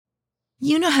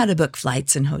You know how to book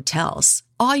flights and hotels.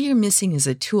 All you're missing is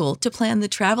a tool to plan the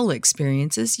travel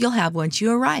experiences you'll have once you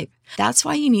arrive. That's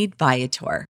why you need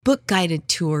Viator. Book guided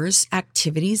tours,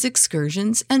 activities,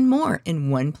 excursions, and more in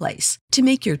one place to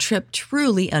make your trip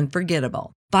truly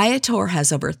unforgettable. Viator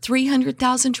has over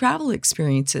 300,000 travel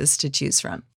experiences to choose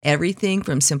from. Everything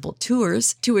from simple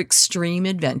tours to extreme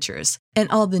adventures and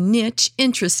all the niche,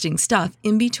 interesting stuff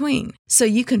in between. So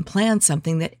you can plan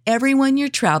something that everyone you're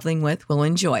traveling with will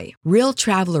enjoy. Real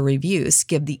traveler reviews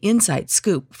give the inside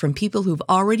scoop from people who've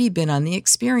already been on the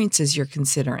experiences you're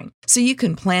considering. So you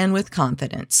can plan with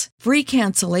confidence. Free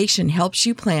cancellation helps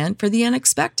you plan for the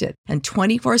unexpected. And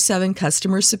 24/7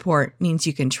 customer support means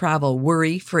you can travel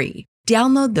worry-free.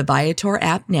 Download the Viator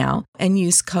app now and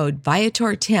use code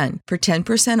Viator10 for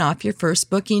 10% off your first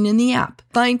booking in the app.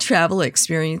 Find travel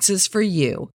experiences for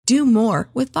you. Do more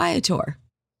with Viator.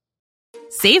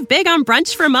 Save big on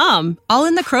brunch for mom, all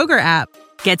in the Kroger app.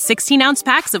 Get 16-ounce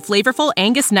packs of flavorful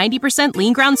Angus 90%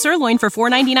 lean ground sirloin for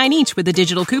 $4.99 each with a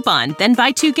digital coupon. Then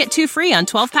buy 2, get 2 free on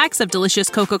 12 packs of delicious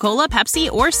Coca-Cola,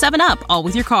 Pepsi, or 7-Up, all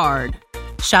with your card.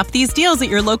 Shop these deals at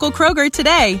your local Kroger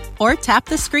today, or tap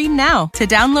the screen now to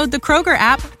download the Kroger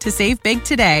app to save big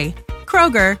today.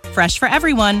 Kroger, fresh for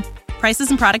everyone. Prices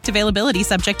and product availability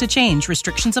subject to change.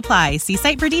 Restrictions apply. See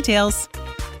site for details.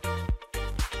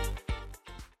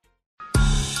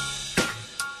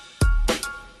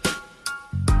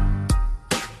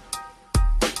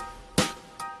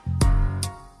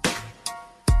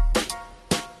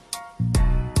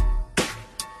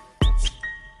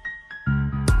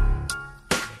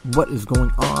 What is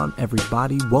going on,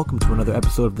 everybody? Welcome to another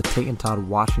episode of the Tate and Todd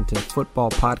Washington Football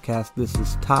Podcast. This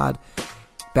is Todd,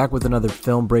 back with another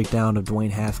film breakdown of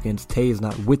Dwayne Haskins. Tay is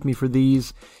not with me for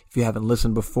these. If you haven't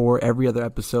listened before, every other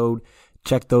episode,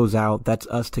 check those out. That's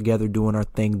us together doing our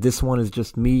thing. This one is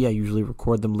just me. I usually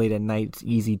record them late at night. It's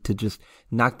easy to just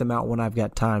knock them out when I've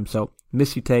got time. So,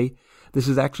 miss you, Tay. This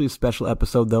is actually a special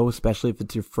episode, though, especially if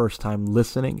it's your first time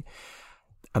listening.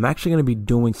 I'm actually going to be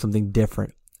doing something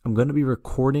different. I'm going to be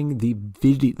recording the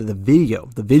visual,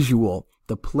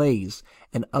 the plays,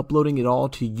 and uploading it all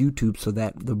to YouTube so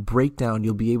that the breakdown,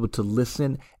 you'll be able to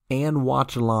listen and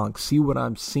watch along, see what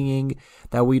I'm seeing.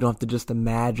 That way you don't have to just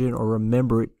imagine or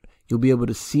remember it. You'll be able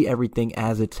to see everything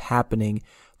as it's happening,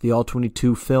 the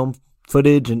All-22 film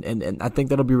footage, and I think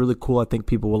that'll be really cool. I think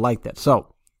people will like that.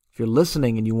 So if you're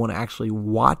listening and you want to actually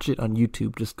watch it on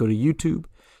YouTube, just go to YouTube,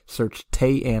 search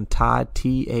Tay and Todd,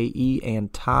 T-A-E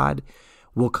and Todd.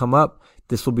 Will come up.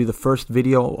 This will be the first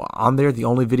video on there, the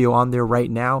only video on there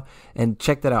right now, and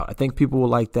check that out. I think people will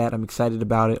like that. I'm excited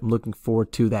about it. I'm looking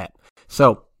forward to that.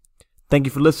 So, thank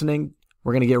you for listening.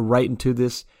 We're going to get right into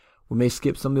this. We may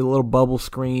skip some of the little bubble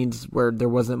screens where there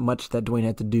wasn't much that Dwayne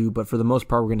had to do, but for the most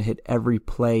part, we're going to hit every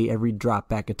play, every drop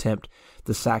back attempt,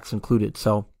 the sacks included.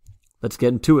 So, let's get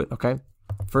into it, okay?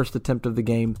 First attempt of the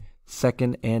game,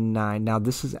 2nd and 9. Now,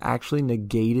 this is actually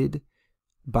negated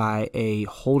by a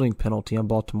holding penalty on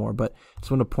Baltimore, but I just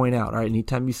want to point out, all right,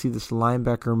 anytime you see this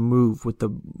linebacker move with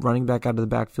the running back out of the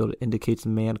backfield, it indicates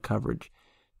man coverage.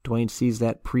 Dwayne sees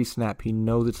that pre-snap. He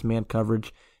knows it's man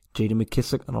coverage. J.D.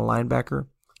 McKissic on a linebacker,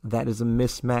 that is a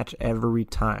mismatch every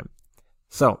time.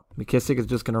 So McKissic is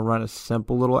just going to run a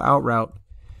simple little out route.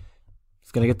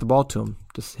 He's going to get the ball to him.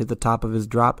 Just hit the top of his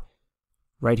drop.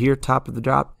 Right here, top of the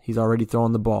drop, he's already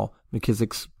throwing the ball.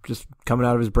 McKissic's just coming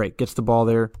out of his break, gets the ball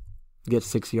there, gets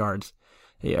 6 yards.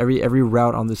 Every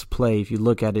route on this play, if you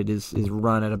look at it, is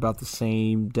run at about the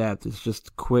same depth. It's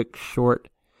just quick, short,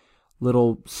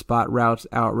 little spot routes,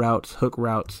 out routes, hook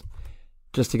routes,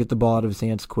 just to get the ball out of his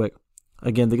hands quick.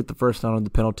 Again, they get the first down on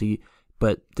the penalty,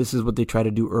 but this is what they try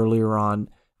to do earlier on,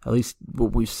 at least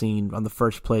what we've seen on the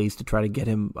first plays, to try to get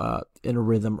him in a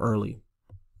rhythm early.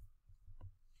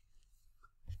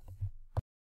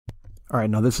 All right,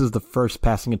 now this is the first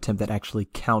passing attempt that actually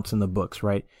counts in the books,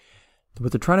 right?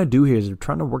 What they're trying to do here is they're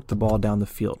trying to work the ball down the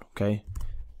field, okay?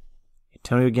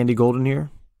 Antonio Gandy-Golden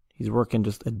here, he's working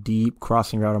just a deep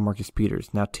crossing route on Marcus Peters.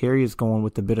 Now Terry is going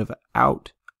with a bit of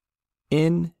out,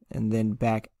 in, and then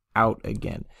back out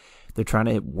again. They're trying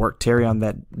to work Terry on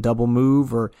that double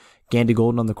move or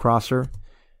Gandy-Golden on the crosser.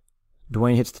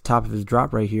 Dwayne hits the top of his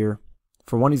drop right here.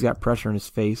 For one, he's got pressure in his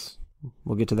face.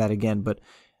 We'll get to that again, but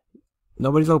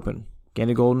nobody's open.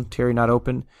 Gandy-Golden, Terry not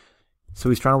open. So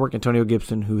he's trying to work Antonio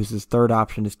Gibson, who is his third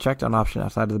option, his check down option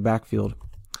outside of the backfield.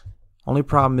 Only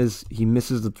problem is he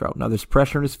misses the throw. Now there's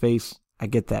pressure in his face. I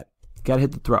get that. Got to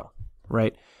hit the throw,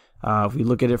 right? If we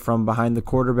look at it from behind the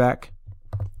quarterback,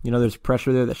 there's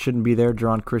pressure there that shouldn't be there.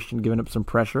 Jaron Christian giving up some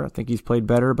pressure. I think he's played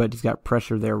better, but he's got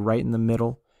pressure there right in the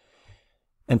middle.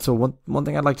 And so one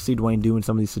thing I'd like to see Dwayne do in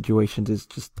some of these situations is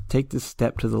just take this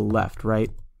step to the left, right?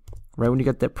 Right when you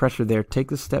get that pressure there, take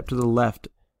this step to the left.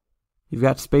 You've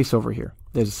got space over here.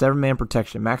 There's a 7-man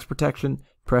protection. Max protection,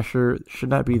 pressure should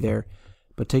not be there.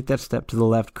 But take that step to the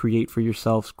left, create for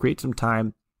yourselves, create some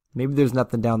time. Maybe there's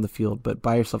nothing down the field, but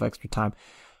buy yourself extra time.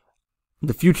 In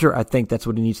the future, I think that's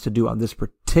what he needs to do on this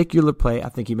particular play. I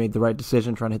think he made the right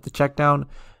decision trying to hit the check down,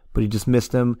 but he just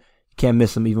missed him. You can't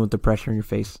miss him even with the pressure in your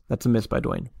face. That's a miss by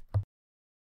Dwayne.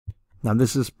 Now,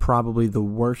 this is probably the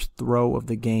worst throw of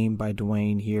the game by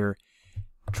Dwayne here.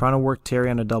 Trying to work Terry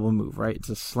on a double move, right? It's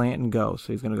a slant and go.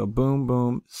 So he's going to go boom,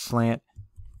 boom, slant,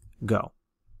 go.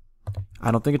 I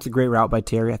don't think it's a great route by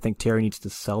Terry. I think Terry needs to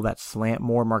sell that slant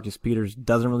more. Marcus Peters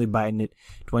doesn't really bite in it.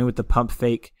 Dwayne with the pump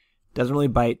fake doesn't really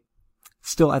bite.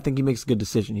 Still, I think he makes a good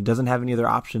decision. He doesn't have any other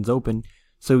options open.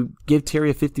 So give Terry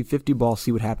a 50-50 ball,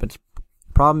 see what happens.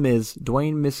 Problem is,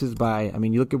 Dwayne misses by,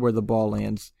 you look at where the ball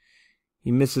lands.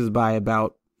 He misses by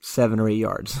about 7 or 8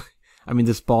 yards.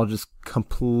 This ball just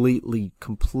completely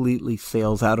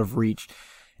sails out of reach.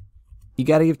 You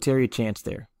got to give Terry a chance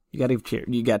there. You got to give Terry.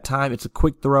 You got time. It's a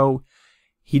quick throw.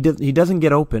 He doesn't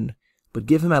get open, but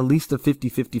give him at least a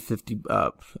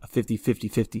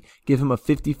 50-50. Give him a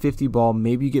 50-50 ball.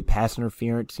 Maybe you get pass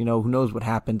interference. Who knows what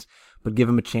happens, but give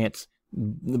him a chance.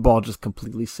 The ball just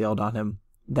completely sailed on him.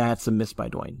 That's a miss by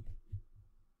Dwayne.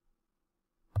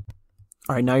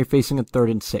 All right, now you're facing a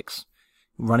 3rd and 6.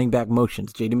 Running back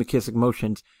motions, J.D. McKissic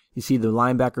motions. You see the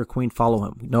linebacker queen follow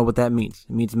him. You know what that means.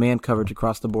 It means man coverage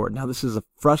across the board. Now, this is a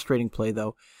frustrating play,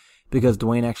 though, because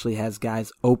Dwayne actually has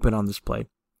guys open on this play.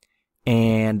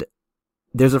 And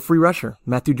there's a free rusher.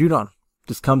 Matthew Judon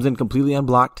just comes in completely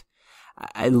unblocked.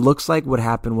 It looks like what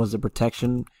happened was the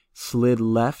protection slid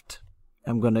left.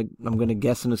 I'm gonna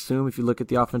guess and assume if you look at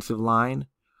the offensive line,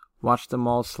 watch them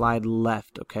all slide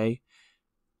left, okay?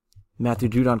 Matthew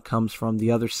Judon comes from the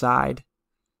other side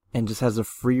and just has a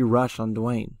free rush on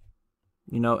Dwayne.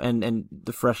 And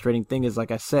the frustrating thing is, like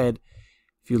I said,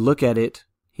 if you look at it,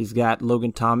 he's got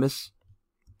Logan Thomas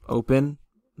open,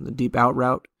 the deep out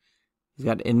route. He's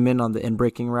got Inman on the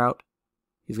in-breaking route.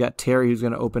 He's got Terry who's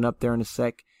going to open up there in a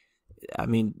sec.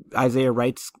 Isaiah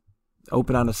Wright's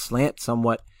open on a slant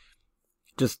somewhat.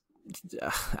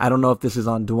 I don't know if this is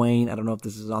on Dwayne. I don't know if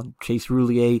this is on Chase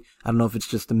Roulier. I don't know if it's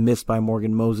just a miss by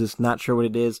Morgan Moses. Not sure what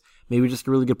it is. Maybe just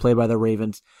a really good play by the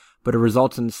Ravens. But it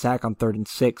results in a sack on 3rd and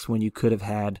 6 when you could have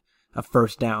had a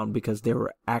first down because there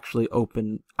were actually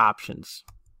open options.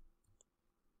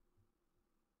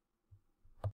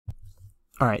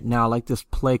 All right, now I like this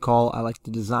play call. I like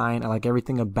the design. I like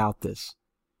everything about this.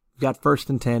 You've got 1st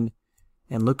and 10,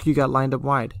 and look who you got lined up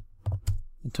wide.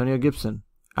 Antonio Gibson.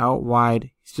 Out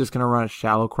wide. He's just going to run a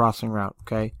shallow crossing route,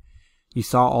 okay? You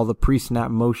saw all the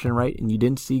pre-snap motion, right? And you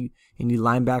didn't see any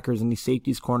linebackers, any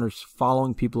safeties, corners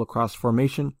following people across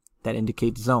formation. That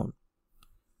indicates zone.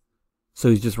 So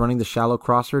he's just running the shallow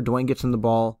crosser. Dwayne gets in the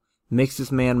ball, makes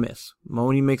this man miss.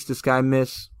 Mooney makes this guy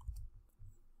miss.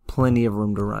 Plenty of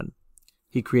room to run.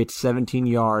 He creates 17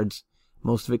 yards,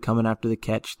 most of it coming after the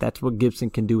catch. That's what Gibson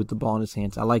can do with the ball in his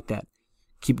hands. I like that.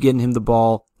 Keep getting him the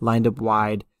ball, lined up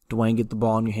wide. Dwayne, get the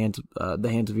ball in your hands, the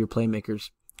hands of your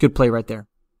playmakers. Good play right there.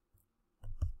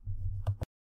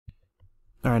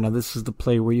 All right, now this is the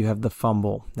play where you have the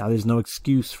fumble. Now there's no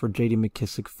excuse for J.D.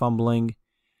 McKissic fumbling,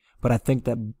 but I think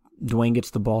that Dwayne gets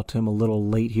the ball to him a little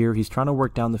late here. He's trying to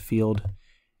work down the field,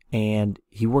 and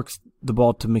he works the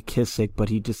ball to McKissic, but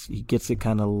he gets it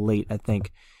kind of late, I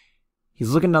think.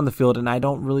 He's looking down the field, and I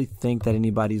don't really think that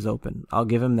anybody's open. I'll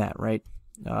give him that, right?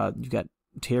 You've got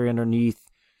Terry underneath.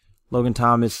 Logan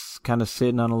Thomas kind of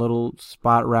sitting on a little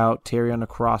spot route. Terry on a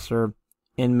crosser.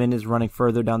 Inman is running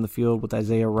further down the field with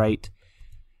Isaiah Wright.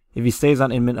 If he stays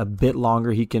on Inman a bit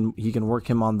longer, he can work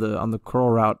him on the curl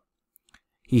route.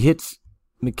 He hits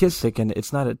McKissic, and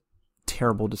it's not a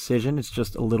terrible decision. It's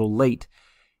just a little late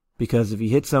because if he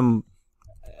hits him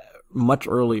much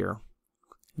earlier,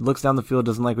 looks down the field,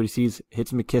 doesn't like what he sees,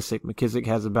 hits McKissic. McKissic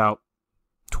has about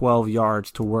 12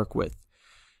 yards to work with,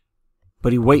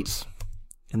 but he waits.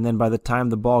 And then by the time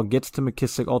the ball gets to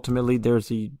McKissic, ultimately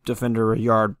there's a defender a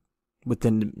yard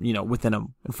within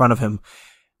him, in front of him.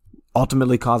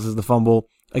 Ultimately causes the fumble.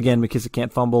 Again, McKissic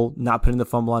can't fumble, not putting the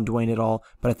fumble on Dwayne at all,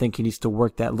 but I think he needs to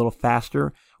work that a little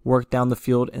faster, work down the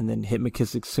field, and then hit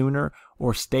McKissic sooner,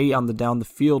 or stay on the down the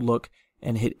field look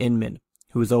and hit Inman,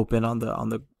 who is open on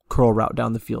the curl route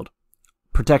down the field.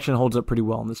 Protection holds up pretty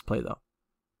well in this play, though.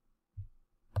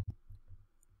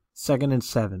 2nd and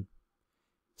 7.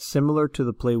 Similar to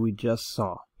the play we just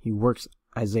saw, he works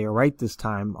Isaiah Wright this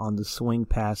time on the swing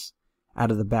pass out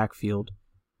of the backfield.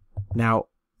 Now,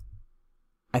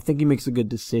 I think he makes a good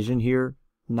decision here.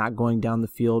 not going down the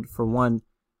field. For one,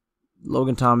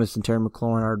 Logan Thomas and Terry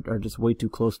McLaurin are just way too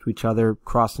close to each other,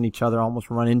 crossing each other, almost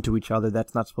run into each other.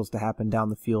 That's not supposed to happen down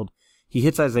the field. He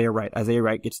hits Isaiah Wright. Isaiah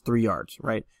Wright gets 3 yards,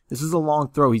 right? This is a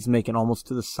long throw he's making almost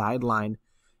to the sideline,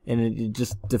 and it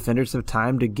just defenders have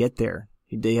time to get there.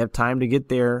 They have time to get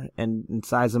there and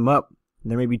size him up.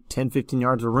 There may be 10, 15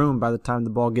 yards of room by the time the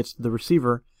ball gets to the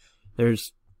receiver.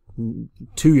 There's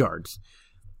 2 yards.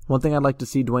 One thing I'd like to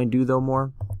see Dwayne do, though,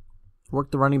 more,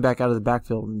 work the running back out of the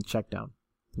backfield and check down.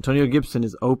 Antonio Gibson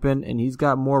is open, and he's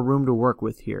got more room to work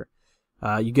with here.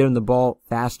 You get him the ball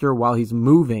faster while he's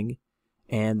moving,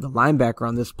 and the linebacker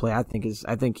on this play, I think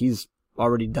he's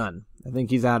already done. I think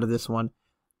he's out of this one.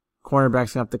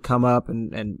 Cornerback's going to have to come up,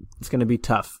 and it's going to be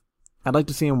tough. I'd like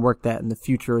to see him work that in the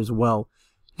future as well.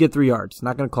 Get 3 yards.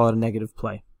 Not going to call it a negative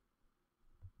play.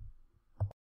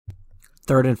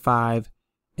 3rd and 5.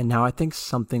 And now I think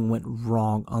something went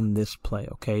wrong on this play,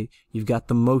 okay? You've got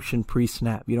the motion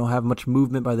pre-snap. You don't have much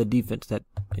movement by the defense. That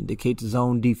indicates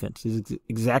zone defense. Is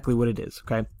exactly what it is,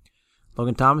 okay?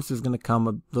 Logan Thomas is going to come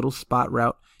a little spot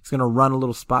route. He's going to run a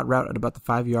little spot route at about the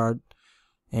 5-yard.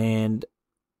 And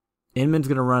Inman's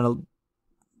going to run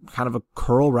a kind of a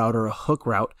curl route or a hook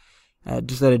route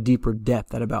just at a deeper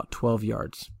depth at about 12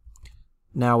 yards.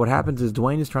 Now what happens is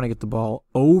Dwayne is trying to get the ball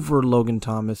over Logan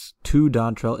Thomas to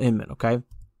Dontrelle Inman, okay?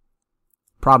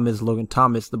 Problem is Logan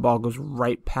Thomas, the ball goes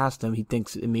right past him. He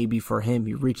thinks it may be for him.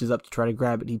 He reaches up to try to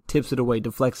grab it. He tips it away,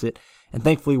 deflects it, and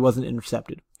thankfully wasn't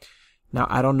intercepted. Now,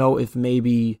 I don't know if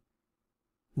maybe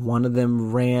one of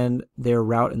them ran their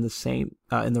route in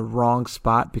the wrong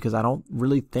spot, because I don't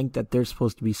really think that they're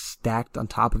supposed to be stacked on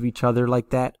top of each other like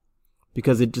that,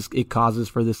 because it causes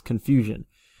for this confusion.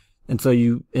 And so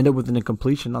you end up with an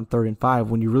incompletion on 3rd and 5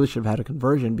 when you really should have had a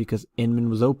conversion because Inman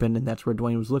was open and that's where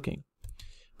Dwayne was looking.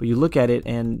 But you look at it,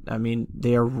 and I mean,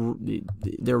 they're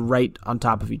right on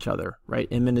top of each other, right?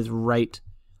 Inman is right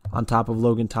on top of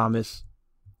Logan Thomas.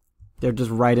 They're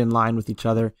just right in line with each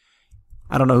other.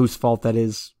 I don't know whose fault that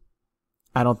is.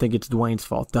 I don't think it's Dwayne's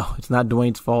fault, though. It's not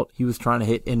Dwayne's fault. He was trying to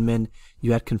hit Inman.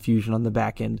 You had confusion on the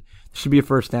back end. It should be a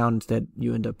first down. Instead,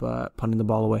 you end up punting the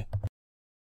ball away.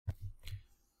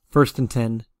 1st and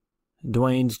 10.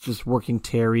 Dwayne's just working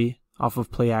Terry off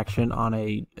of play action on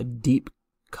a deep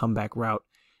comeback route.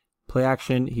 Play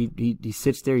action, he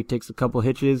sits there, he takes a couple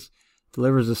hitches,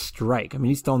 delivers a strike. I mean,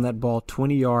 he's throwing that ball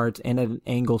 20 yards and at an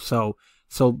angle so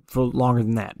for longer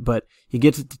than that. But he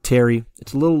gets it to Terry.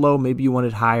 It's a little low. Maybe you want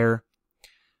it higher.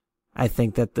 I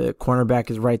think that the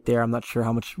cornerback is right there. I'm not sure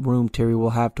how much room Terry will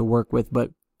have to work with,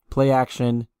 but play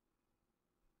action,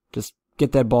 just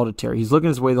get that ball to Terry. He's looking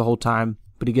his way the whole time,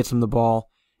 but he gets him the ball,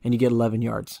 and you get 11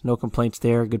 yards. No complaints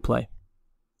there. Good play.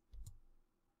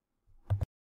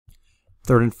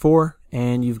 3rd and 4,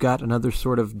 and you've got another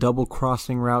sort of double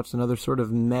crossing routes, another sort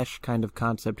of mesh kind of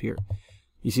concept here.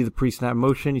 You see the pre-snap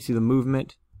motion, you see the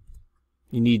movement.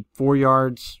 You need 4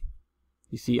 yards.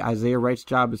 You see Isaiah Wright's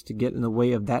job is to get in the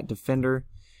way of that defender.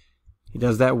 He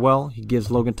does that well. He gives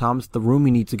Logan Thomas the room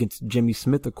he needs against Jimmy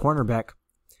Smith, the cornerback.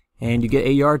 And you get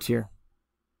 8 yards here.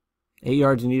 8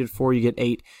 yards, you needed 4, you get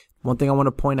 8. One thing I want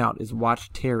to point out is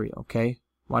watch Terry, okay?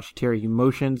 Watch Terry. He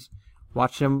motions.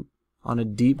 Watch him on a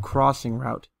deep crossing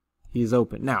route. He's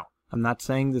open. Now, I'm not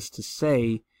saying this to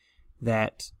say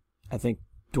that I think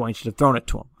Dwayne should have thrown it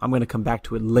to him. I'm going to come back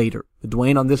to it later. But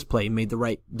Dwayne on this play made the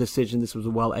right decision. This was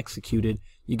well executed.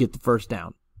 You get the first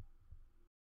down.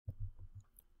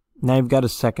 Now you've got a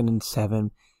 2nd and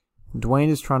 7. Dwayne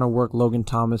is trying to work Logan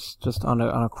Thomas just on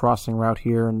a crossing route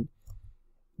here, and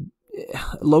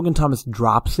Logan Thomas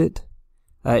drops it.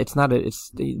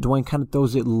 Dwayne kind of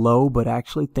throws it low, but I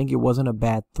actually think it wasn't a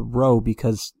bad throw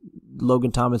because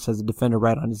Logan Thomas has a defender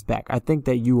right on his back. I think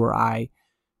that you or I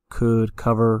could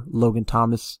cover Logan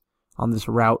Thomas on this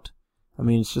route. I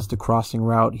mean, it's just a crossing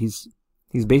route. He's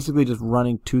basically just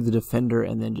running to the defender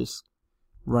and then just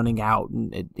running out,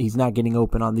 and he's not getting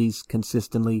open on these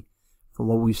consistently from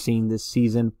what we've seen this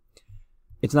season.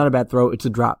 It's not a bad throw. It's a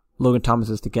drop. Logan Thomas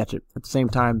has to catch it. At the same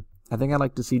time, I think I'd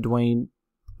like to see Dwayne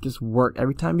just work.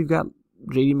 Every time you've got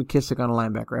J.D. McKissic on a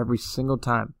linebacker, every single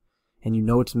time, and you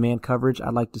know it's man coverage,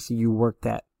 I'd like to see you work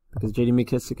that because J.D.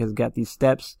 McKissic has got these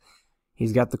steps.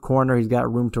 He's got the corner. He's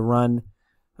got room to run.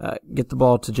 Get the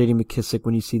ball to J.D. McKissic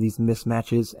when you see these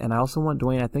mismatches. And I also want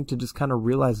Dwayne, I think, to just kind of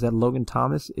realize that Logan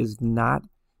Thomas is not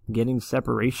getting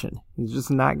separation. He's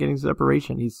just not getting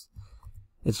separation. It's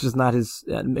just not his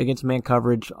against man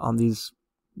coverage on these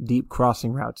deep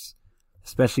crossing routes,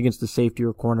 especially against the safety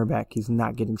or cornerback. He's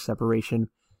not getting separation.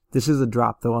 This is a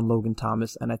drop, though, on Logan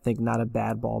Thomas, and I think not a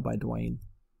bad ball by Dwayne.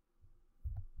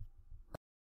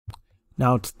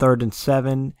 Now it's 3rd and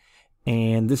 7,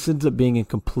 And this ends up being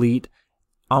incomplete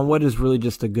on what is really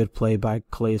just a good play by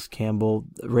Calais Campbell.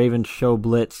 Ravens show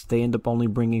blitz. They end up only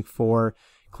bringing 4.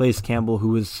 Calais Campbell,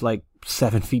 who is like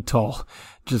 7 feet tall,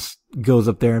 just goes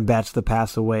up there and bats the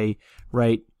pass away,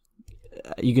 right?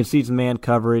 You can see it's man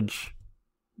coverage.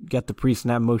 Got the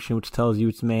pre-snap motion, which tells you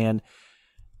it's man.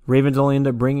 Ravens only end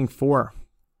up bringing 4.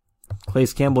 Calais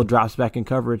Campbell drops back in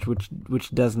coverage, which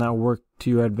does not work to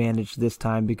your advantage this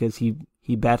time because he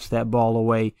bats that ball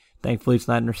away. Thankfully, it's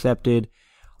not intercepted.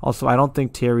 Also, I don't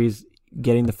think Terry's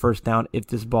getting the first down if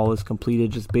this ball is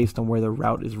completed, just based on where the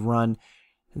route is run.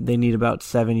 They need about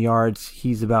 7 yards.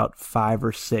 He's about 5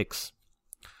 or 6.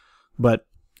 But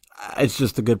it's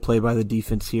just a good play by the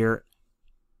defense here.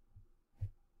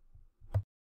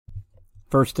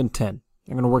 1st and 10.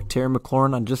 They're going to work Terry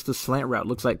McLaurin on just a slant route.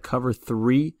 Looks like cover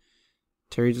 3.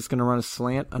 Terry's just going to run a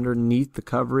slant underneath the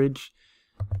coverage.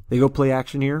 They go play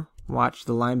action here. Watch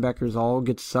the linebackers all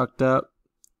get sucked up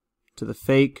to the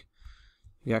fake.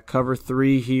 You got cover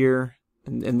 3 here.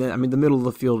 And then, I mean, the middle of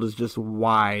the field is just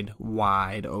wide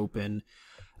open.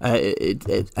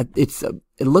 It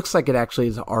looks like it actually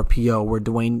is an RPO where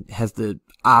Dwayne has the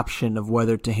option of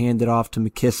whether to hand it off to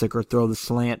McKissick or throw the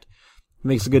slant.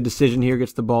 Makes a good decision here,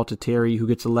 gets the ball to Terry, who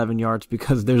gets 11 yards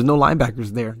because there's no linebackers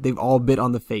there. They've all bit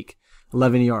on the fake.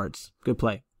 11 yards. Good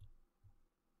play.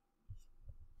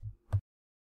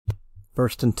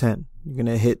 1st and 10. You're going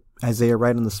to hit Isaiah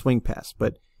Wright on the swing pass,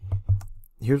 but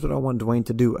here's what I want Dwayne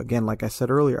to do. Again, like I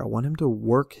said earlier, I want him to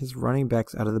work his running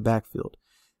backs out of the backfield.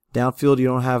 Downfield, you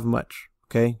don't have much,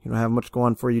 okay? You don't have much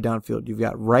going for you downfield. You've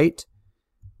got Wright,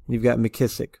 and you've got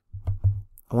McKissick.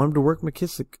 I want him to work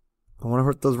McKissick. I want to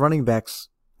hurt those running backs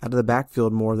out of the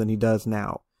backfield more than he does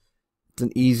now. It's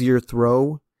an easier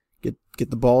throw. Get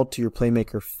the ball to your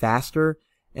playmaker faster,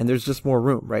 and there's just more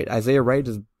room, right? Isaiah Wright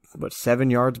is, 7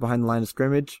 yards behind the line of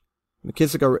scrimmage.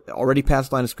 McKissick already passed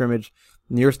the line of scrimmage.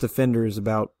 Nearest defender is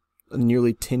about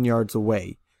nearly 10 yards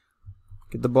away.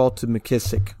 Get the ball to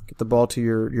McKissick. Get the ball to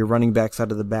your running backs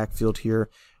out of the backfield here.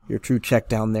 Your true check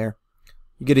down there.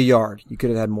 You get a yard. You could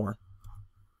have had more.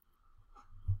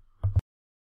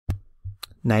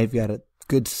 Now you've got a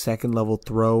good second level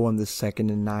throw on this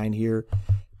 2nd and 9 here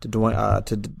to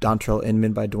Dontrell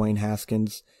Inman by Dwayne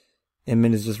Haskins.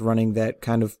 Inman is just running that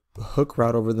kind of hook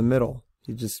route over the middle.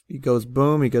 He goes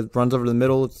boom. Runs over the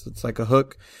middle. It's like a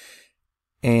hook.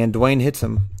 And Dwayne hits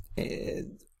him.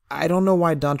 I don't know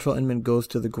why Dontrell Inman goes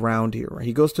to the ground here.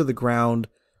 He goes to the ground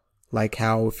like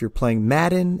how if you're playing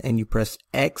Madden and you press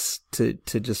X to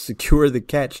just secure the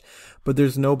catch, but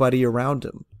there's nobody around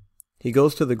him. He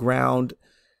goes to the ground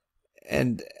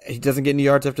and he doesn't get any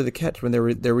yards after the catch when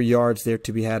there were yards there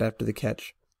to be had after the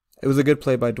catch. It was a good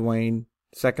play by Dwayne,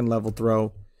 2nd level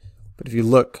throw. But if you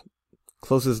look,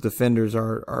 closest defenders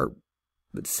are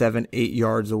 7-8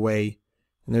 yards away.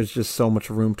 And there's just so much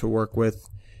room to work with.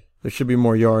 There should be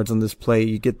more yards on this play.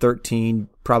 You get 13,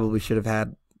 probably should have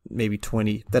had maybe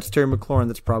 20. That's Terry McLaurin,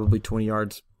 that's probably 20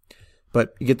 yards.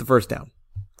 But you get the first down.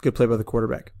 Good play by the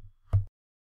quarterback.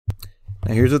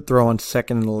 Now here's a throw on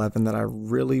 2nd and 11 that I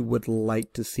really would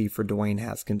like to see for Dwayne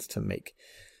Haskins to make.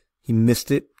 He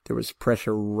missed it. There was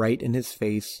pressure right in his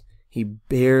face. He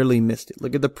barely missed it.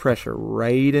 Look at the pressure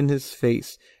right in his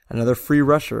face. Another free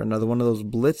rusher, another one of those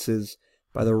blitzes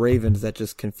by the Ravens that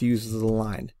just confuses the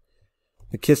line.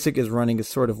 McKissick is running a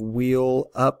sort of wheel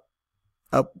up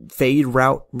fade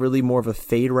route, really more of a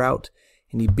fade route,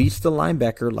 and he beats the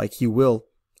linebacker like he will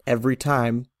every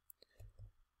time.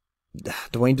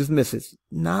 Dwayne just misses.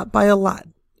 Not by a lot.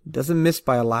 He doesn't miss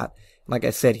by a lot. Like I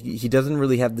said, he doesn't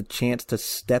really have the chance to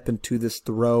step into this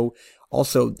throw.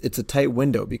 Also, it's a tight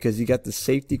window because you got the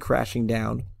safety crashing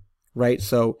down, right?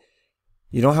 So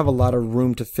you don't have a lot of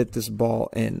room to fit this ball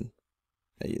in.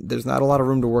 There's not a lot of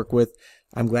room to work with.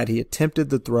 I'm glad he attempted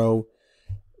the throw.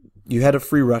 You had a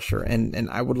free rusher, and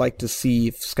I would like to see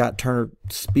if Scott Turner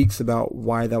speaks about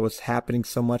why that was happening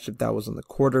so much, if that was on the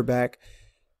quarterback.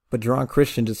 But Geron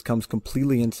Christian just comes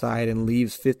completely inside and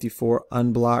leaves 54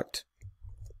 unblocked.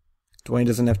 Dwayne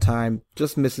doesn't have time,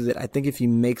 just misses it. I think if he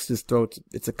makes this throw,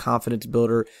 it's a confidence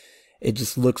builder. It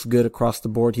just looks good across the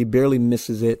board. He barely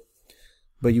misses it,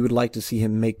 but you would like to see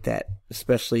him make that,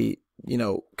 especially, in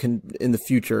the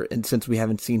future. And since we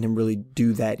haven't seen him really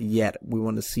do that yet, we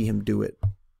want to see him do it.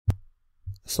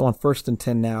 So on 1st and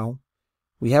 10 now,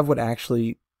 we have what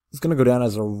actually is going to go down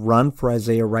as a run for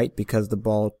Isaiah Wright because the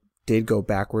ball did go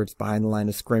backwards behind the line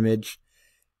of scrimmage.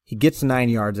 He gets 9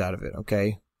 yards out of it,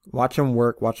 okay? Watch him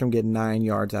work. Watch him get 9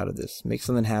 yards out of this. Make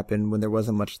something happen when there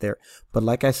wasn't much there. But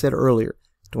like I said earlier,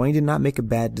 Dwayne did not make a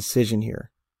bad decision here.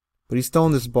 But he's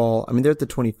throwing this ball. I mean, they're at the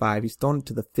 25. He's throwing it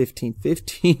to the 15.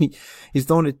 He's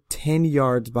throwing it 10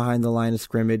 yards behind the line of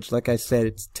scrimmage. Like I said,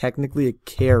 it's technically a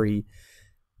carry.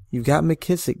 You've got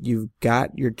McKissic. You've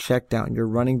got your check down. You're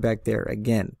running back there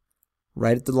again,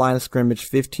 right at the line of scrimmage,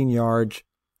 15 yards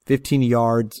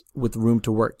with room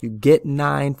to work. You get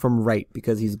 9 from Wright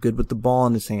because he's good with the ball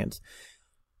in his hands.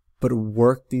 But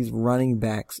work these running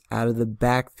backs out of the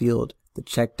backfield, the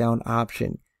check down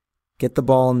option. Get the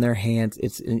ball in their hands.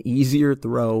 It's an easier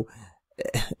throw.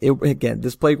 Again,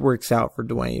 this play works out for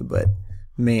Dwayne, but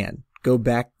man, go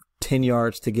back 10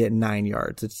 yards to get 9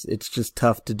 yards. It's just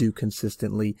tough to do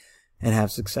consistently and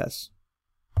have success.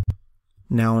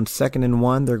 Now on 2nd and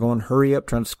 1, they're going hurry up,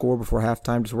 trying to score before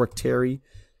halftime. Just work Terry.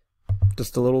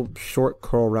 Just a little short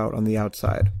curl route on the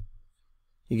outside.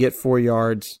 You get 4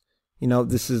 yards. You know,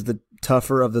 this is the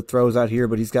tougher of the throws out here,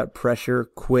 but he's got pressure,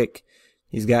 quick.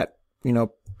 He's got,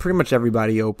 pretty much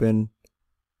everybody open.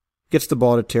 Gets the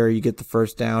ball to Terry, you get the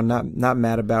first down. Not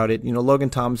mad about it. Logan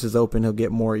Thomas is open, he'll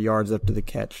get more yards after the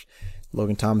catch.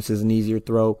 Logan Thomas is an easier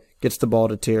throw. Gets the ball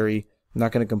to Terry. I'm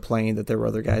not going to complain that there were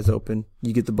other guys open.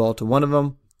 You get the ball to one of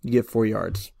them, you get 4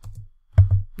 yards.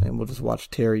 And we'll just watch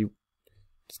Terry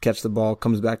just catch the ball,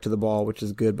 comes back to the ball, which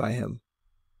is good by him.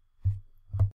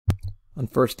 On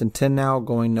 1st and 10 now,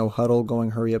 going no huddle,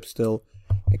 going hurry up still.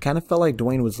 It kind of felt like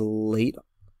Dwayne was late.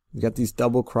 You got these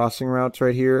double crossing routes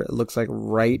right here. It looks like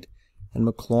Wright and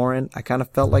McLaurin. I kind of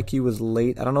felt like he was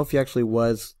late. I don't know if he actually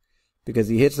was, because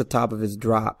he hits the top of his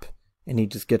drop and he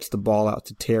just gets the ball out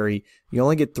to Terry. You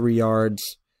only get 3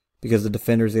 yards because the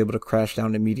defender is able to crash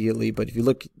down immediately. But if you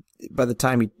look, by the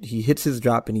time he hits his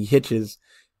drop and he hitches,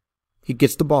 he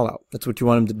gets the ball out. That's what you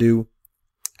want him to do.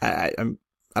 I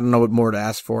don't know what more to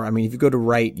ask for. I mean, if you go to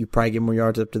Wright, you probably get more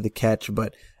yards up to the catch,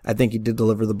 but I think he did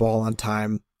deliver the ball on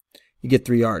time. You get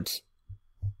 3 yards.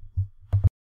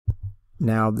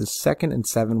 Now, the 2nd and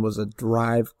 7 was a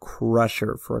drive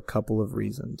crusher for a couple of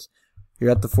reasons.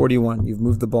 You're at the 41. You've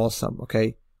moved the ball some,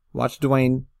 okay? Watch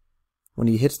Dwayne when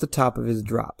he hits the top of his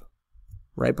drop.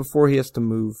 Right before he has to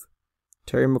move,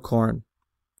 Terry McLaurin,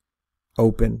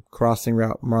 open, crossing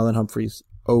route, Marlon Humphreys,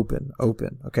 open,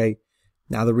 okay?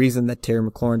 Now, the reason that Terry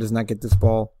McLaurin does not get this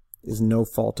ball is no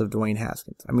fault of Dwayne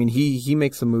Haskins. I mean, he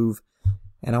makes a move,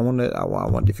 and I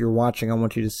want if you're watching, I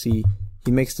want you to see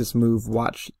he makes this move.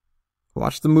 Watch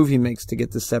the move he makes to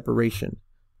get the separation.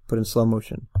 Put in slow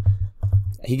motion.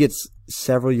 He gets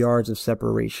several yards of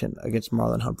separation against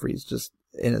Marlon Humphreys just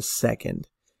in a second.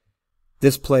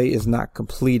 This play is not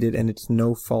completed, and it's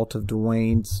no fault of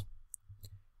Dwayne's.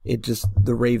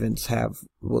 The Ravens have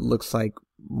what looks like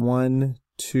 1,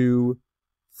 2,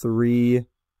 3,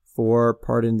 4,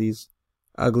 pardon these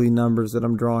ugly numbers that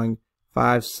I'm drawing,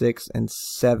 5, 6, and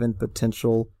 7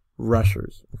 potential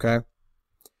rushers, okay?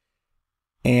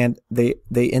 And they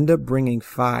end up bringing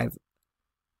 5.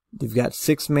 They've got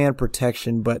 6-man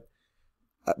protection, but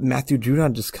Matthew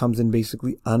Judon just comes in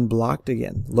basically unblocked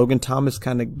again. Logan Thomas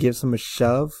kind of gives him a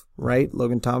shove, right?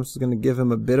 Logan Thomas is going to give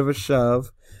him a bit of a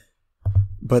shove,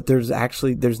 but there's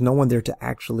no one there to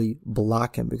actually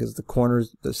block him because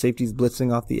the safety's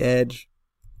blitzing off the edge.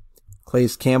 Calais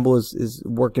Campbell is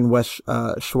working Wes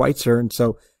Schweitzer, and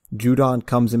so Judon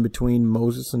comes in between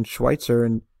Moses and Schweitzer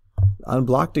and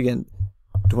unblocked again.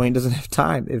 Dwayne doesn't have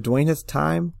time. If Dwayne has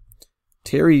time,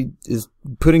 Terry is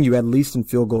putting you at least in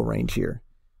field goal range here.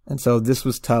 And so this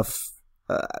was tough.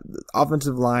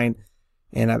 Offensive line,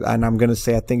 and I'm going to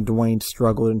say I think Dwayne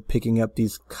struggled in picking up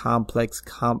these complex,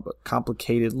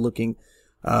 complicated looking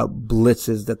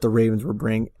blitzes that the Ravens were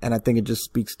bringing, and I think it just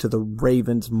speaks to the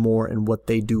Ravens more and what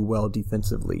they do well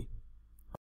defensively.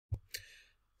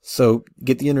 So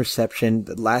get the interception.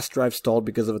 The last drive stalled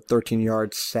because of a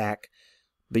 13-yard sack,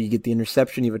 but you get the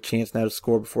interception. You have a chance now to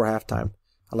score before halftime.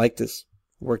 I like this.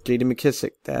 Work J.D.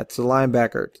 McKissic. That's a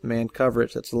linebacker. It's man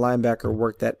coverage. That's a linebacker.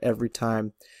 Work that every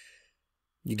time.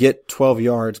 You get 12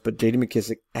 yards, but J.D.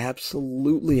 McKissic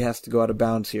absolutely has to go out of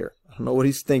bounds here. I don't know what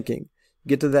he's thinking.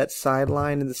 Get to that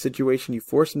sideline in the situation. You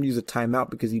force him to use a timeout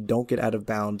because you don't get out of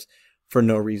bounds for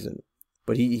no reason.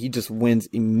 But he just wins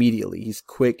immediately. He's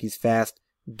quick. He's fast.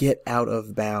 Get out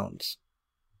of bounds.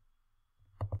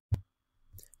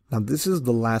 Now, this is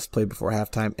the last play before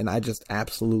halftime, and I just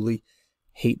absolutely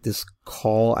hate this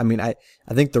call. I mean, I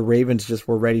think the Ravens just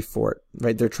were ready for it,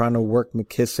 right? They're trying to work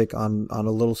McKissic on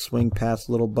a little swing pass,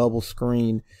 little bubble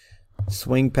screen,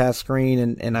 swing pass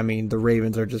screen, and I mean, the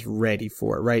Ravens are just ready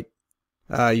for it, right?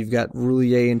 You've got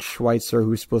Roulier and Schweitzer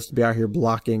who's supposed to be out here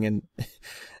blocking,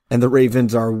 and the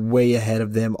Ravens are way ahead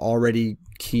of them, already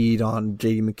keyed on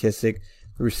J.D. McKissic.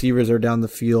 The receivers are down the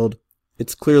field.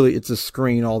 It's a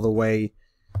screen all the way.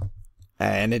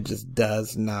 and it just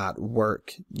does not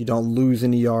work. You don't lose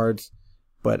any yards,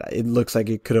 but it looks like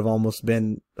it could have almost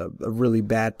been a really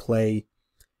bad play.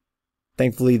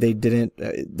 Thankfully, they didn't.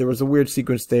 There was a weird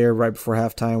sequence there right before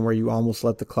halftime where you almost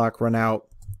let the clock run out.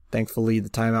 Thankfully, the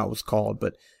timeout was called,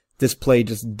 but this play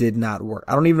just did not work.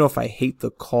 I don't even know if I hate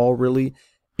the call, really.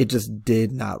 It just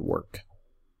did not work.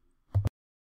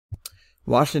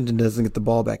 Washington doesn't get the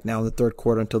ball back now in the third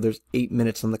quarter until there's 8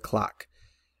 minutes on the clock.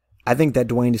 I think that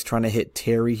Dwayne is trying to hit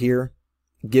Terry here.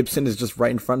 Gibson is just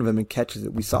right in front of him and catches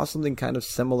it. We saw something kind of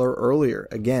similar earlier.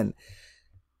 Again,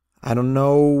 I don't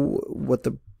know what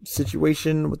the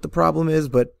situation, what the problem is,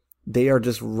 but they are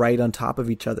just right on top of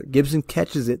each other. Gibson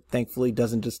catches it, thankfully,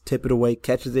 doesn't just tip it away,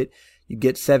 catches it. You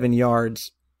get 7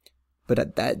 yards,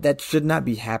 but that should not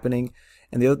be happening.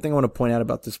 And the other thing I want to point out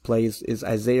about this play is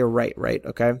Isaiah Wright, right?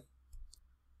 Okay.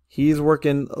 He's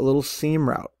working a little seam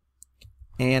route.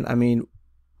 And, I mean,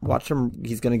 watch him.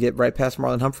 He's going to get right past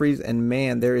Marlon Humphreys. And,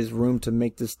 man, there is room to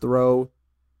make this throw.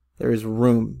 There is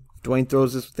room. Dwayne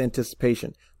throws this with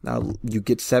anticipation. Now, you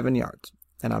get 7 yards.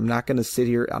 And I'm not going to sit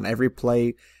here on every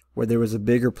play where there was a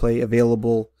bigger play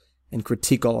available and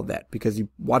critique all of that. Because you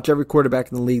watch every quarterback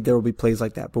in the league, there will be plays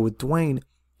like that. But with Dwayne,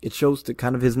 it shows to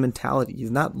kind of his mentality.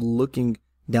 He's not looking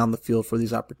down the field for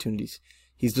these opportunities.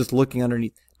 He's just looking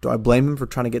underneath. Do I blame him for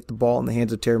trying to get the ball in the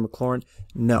hands of Terry McLaurin?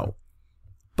 No.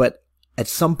 But at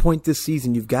some point this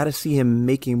season, you've got to see him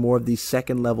making more of these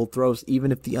second-level throws,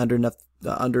 even if the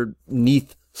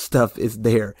underneath stuff is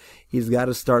there. He's got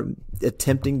to start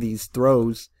attempting these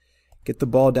throws, get the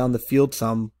ball down the field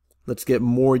some. Let's get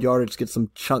more yardage, get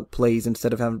some chunk plays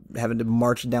instead of having to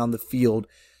march down the field,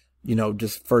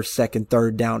 just first, second,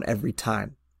 third down every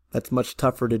time. That's much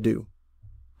tougher to do.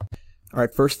 All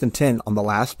right, 1st and 10. On the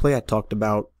last play, I talked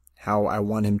about how I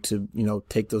want him to,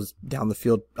 take those down the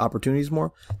field opportunities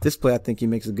more. This play, I think he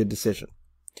makes a good decision.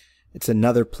 It's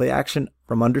another play action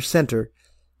from under center.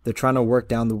 They're trying to work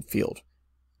down the field.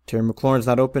 Terry McLaurin's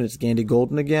not open. It's Gandy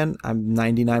Golden again. I'm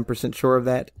 99% sure of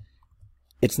that.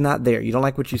 It's not there. You don't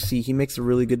like what you see. He makes a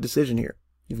really good decision here.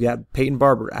 You've got Peyton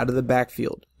Barber out of the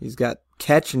backfield. He's got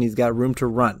catch and he's got room to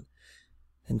run.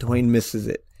 And Dwayne misses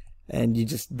it. And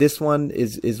this one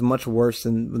is much worse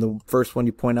than the first one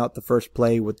you point out, the first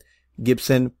play with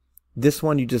Gibson. This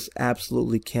one you just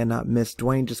absolutely cannot miss.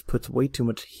 Dwayne just puts way too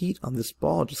much heat on this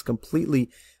ball, just completely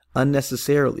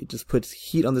unnecessarily, just puts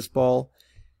heat on this ball.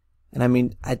 And I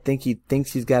mean, I think he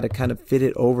thinks he's got to kind of fit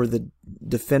it over the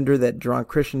defender that Geron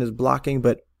Christian is blocking,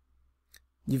 but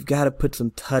you've got to put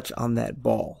some touch on that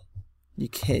ball.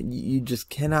 You just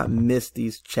cannot miss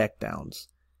these checkdowns.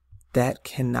 That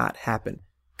cannot happen.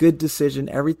 Good decision.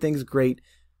 Everything's great.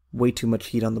 Way too much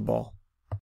heat on the ball.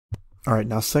 All right,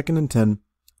 now 2nd and 10.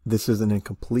 This is an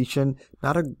incompletion.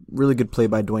 Not a really good play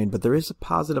by Dwayne, but there is a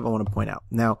positive I want to point out.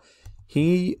 Now,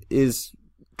 he is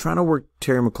trying to work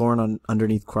Terry McLaurin on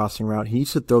underneath crossing route. He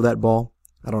needs to throw that ball.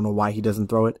 I don't know why he doesn't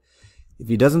throw it. If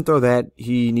he doesn't throw that,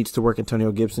 he needs to work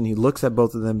Antonio Gibson. He looks at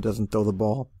both of them, doesn't throw the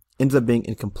ball. Ends up being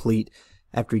incomplete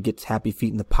after he gets happy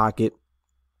feet in the pocket.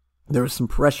 There was some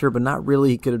pressure, but not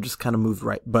really. He could have just kind of moved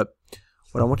right. But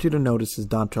what I want you to notice is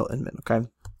Dontrell Inman, okay?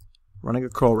 Running a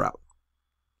curl route.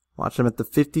 Watch him at the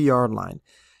 50-yard line.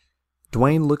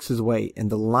 Dwayne looks his way, and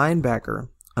the linebacker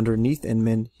underneath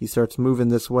Inman, he starts moving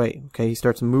this way, okay? He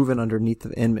starts moving underneath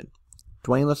of Inman.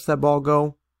 Dwayne lets that ball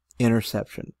go,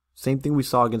 interception. Same thing we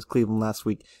saw against Cleveland last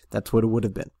week. That's what it would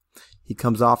have been. He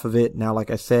comes off of it. Now, like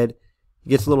I said,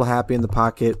 he gets a little happy in the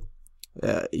pocket.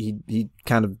 He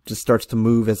kind of just starts to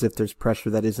move as if there's pressure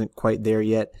that isn't quite there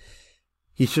yet.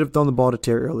 He should have thrown the ball to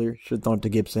Terry earlier, should have thrown it to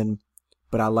Gibson,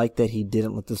 but I like that he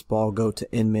didn't let this ball go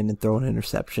to Inman and throw an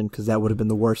interception because that would have been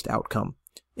the worst outcome.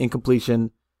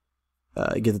 Incompletion,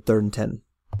 get the 3rd and 10.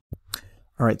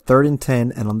 All right, 3rd and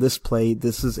 10, and on this play,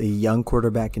 this is a young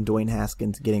quarterback in Dwayne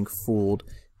Haskins getting fooled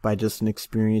by just an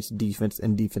experienced defense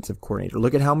and defensive coordinator.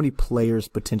 Look at how many players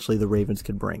potentially the Ravens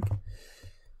could bring.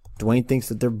 Dwayne thinks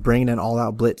that they're bringing an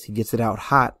all-out blitz. He gets it out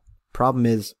hot. Problem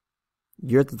is,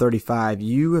 you're at the 35.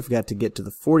 You have got to get to the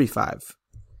 45.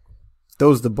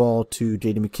 Throws the ball to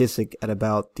J.D. McKissick at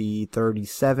about the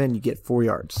 37. You get 4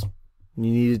 yards. And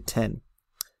you needed 10.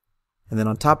 And then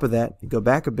on top of that, you go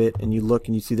back a bit and you look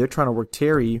and you see they're trying to work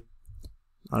Terry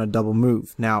on a double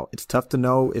move. Now, it's tough to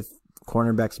know if the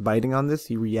cornerback's biting on this.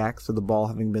 He reacts to the ball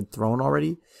having been thrown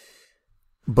already.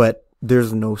 But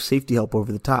there's no safety help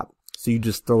over the top. So you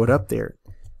just throw it up there.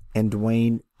 And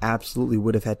Dwayne absolutely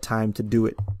would have had time to do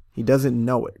it. He doesn't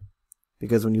know it.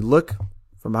 Because when you look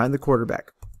from behind the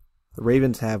quarterback, the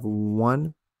Ravens have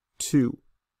 1, 2,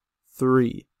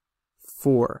 3,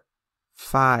 4,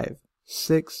 5,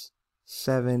 6,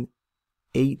 7,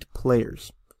 8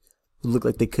 players. who look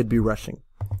like they could be rushing.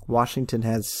 Washington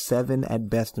has 7 at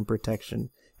best in protection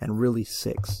and really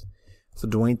 6. So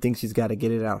Dwayne thinks he's got to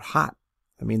get it out hot.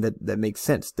 I mean, that makes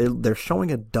sense. They're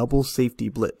showing a double safety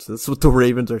blitz. That's what the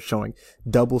Ravens are showing.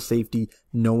 Double safety,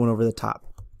 no one over the top.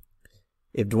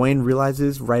 If Dwayne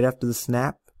realizes right after the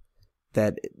snap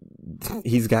that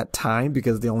he's got time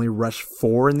because they only rush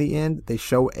 4 in the end, they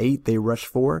show 8, they rush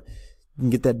 4, you can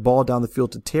get that ball down the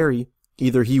field to Terry.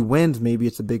 Either he wins, maybe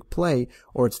it's a big play,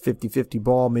 or it's 50-50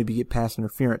 ball, maybe get pass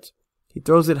interference. He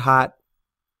throws it hot,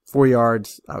 4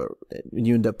 yards, and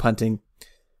you end up punting.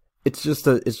 It's just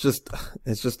a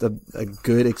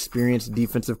good, experienced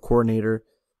defensive coordinator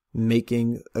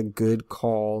making a good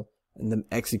call and them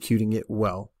executing it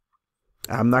well.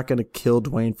 I'm not going to kill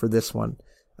Dwayne for this one.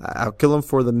 I'll kill him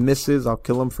for the misses. I'll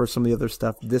kill him for some of the other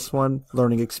stuff. This one,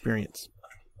 learning experience.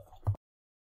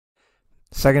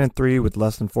 2nd and 3 with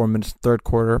less than 4 minutes, third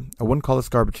quarter. I wouldn't call this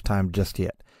garbage time just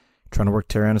yet. Trying to work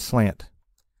Terry on a slant.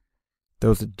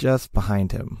 Those are just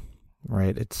behind him,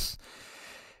 right? It's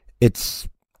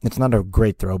not a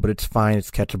great throw, but it's fine. It's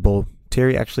catchable.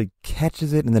 Terry actually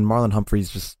catches it, and then Marlon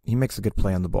Humphreys he makes a good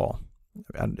play on the ball.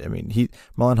 I mean,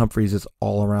 Marlon Humphreys is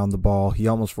all around the ball. He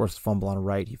almost forced a fumble on the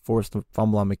right. He forced a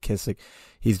fumble on McKissick.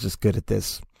 He's just good at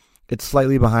this. It's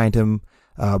slightly behind him,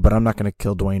 but I'm not going to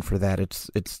kill Dwayne for that. It's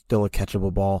still a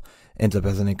catchable ball. Ends up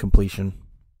as an incompletion.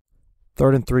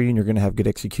 3rd and 3, and you're going to have good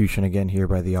execution again here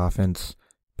by the offense,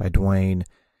 by Dwayne.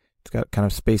 It's got kind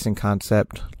of spacing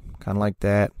concept, kind of like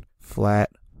that.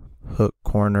 Flat, hook,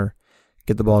 corner.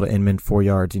 Get the ball to Inman, 4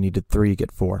 yards. You needed 3,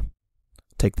 get 4.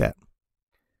 Take that.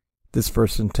 This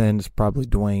 1st and 10 is probably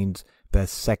Dwayne's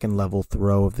best second-level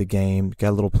throw of the game. Got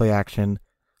a little play action.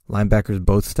 Linebackers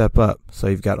both step up, so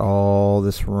you've got all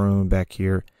this room back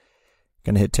here.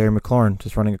 Going to hit Terry McLaurin,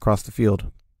 just running across the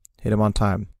field. Hit him on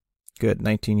time. Good,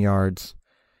 19 yards.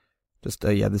 Just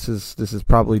this is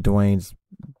probably Dwayne's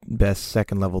best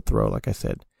second-level throw, like I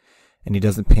said. And he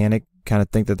doesn't panic, kind of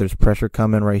think that there's pressure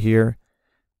coming right here.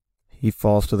 He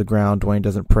falls to the ground. Dwayne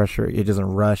doesn't pressure. He doesn't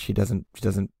rush. He doesn't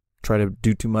try to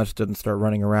do too much, doesn't start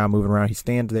running around, moving around. He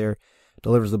stands there,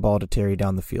 delivers the ball to Terry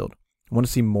down the field. I want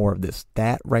to see more of this.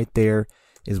 That right there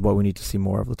is what we need to see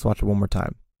more of. Let's watch it one more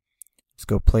time. Let's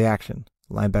go play action.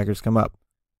 Linebackers come up.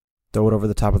 Throw it over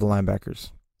the top of the linebackers.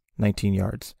 19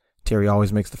 yards. Terry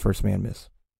always makes the first man miss.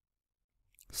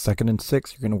 2nd and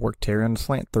 6, you're going to work Terry on the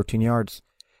slant, 13 yards.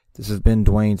 This has been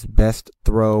Dwayne's best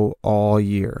throw all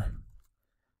year.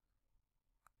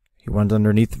 He runs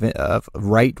underneath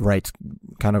right's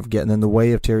kind of getting in the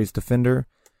way of Terry's defender.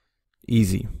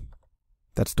 Easy.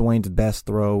 That's Dwayne's best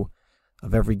throw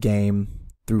of every game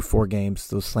through 4 games.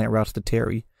 Those slant routes to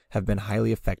Terry have been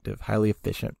highly effective, highly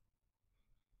efficient.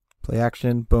 Play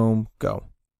action, boom, go.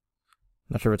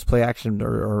 Not sure if it's play action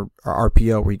or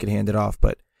RPO where you could hand it off,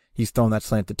 but he's thrown that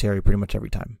slant to Terry pretty much every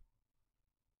time.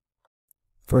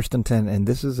 1st and 10, and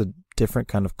this is a different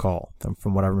kind of call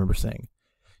from what I remember saying.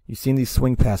 You've seen these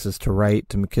swing passes to Wright,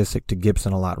 to McKissick, to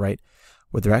Gibson a lot, right?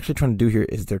 What they're actually trying to do here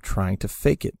is they're trying to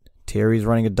fake it. Terry's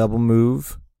running a double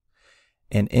move,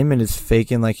 and Inman is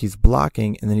faking like he's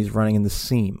blocking, and then he's running in the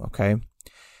seam, okay?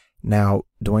 Now,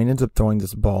 Dwayne ends up throwing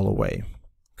this ball away.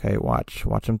 Okay, watch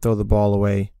him throw the ball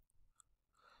away.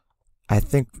 I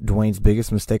think Dwayne's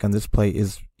biggest mistake on this play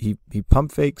is he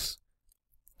pump fakes,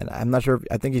 and I'm not sure,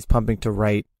 I think he's pumping to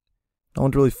Wright. No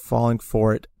one's really falling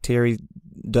for it. Terry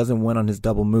doesn't win on his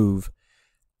double move.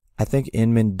 I think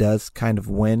Inman does kind of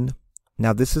win.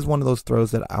 Now, this is one of those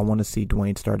throws that I want to see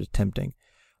Dwayne start attempting.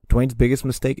 Dwayne's biggest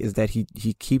mistake is that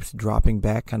he keeps dropping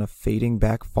back, kind of fading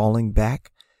back, falling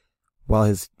back while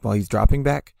he's dropping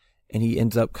back, and he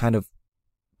ends up kind of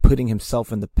putting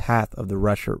himself in the path of the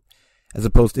rusher, as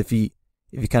opposed to if he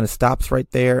kind of stops right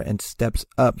there and steps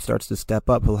up, starts to step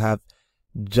up, he'll have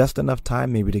just enough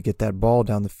time maybe to get that ball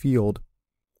down the field.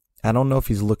 I don't know if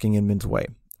he's looking Inman's way.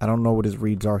 I don't know what his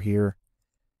reads are here.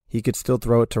 He could still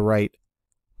throw it to Wright,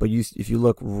 but if you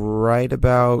look right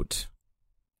about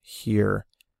here,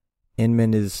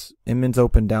 Inman's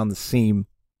open down the seam,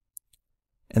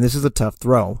 and this is a tough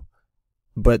throw,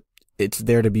 but it's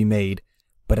there to be made.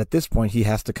 But at this point, he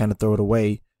has to kind of throw it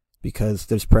away because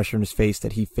there's pressure in his face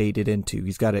that he faded into.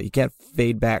 He can't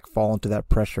fade back, fall into that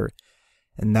pressure.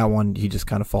 And that one, he just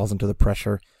kind of falls into the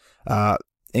pressure.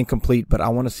 Incomplete, but I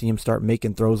want to see him start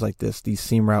making throws like this, these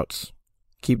seam routes.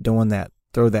 Keep doing that.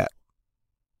 Throw that.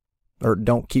 Or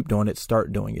don't keep doing it,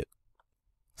 start doing it.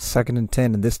 2nd and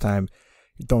 10, and this time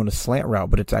you're throwing a slant route,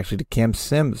 but it's actually to Cam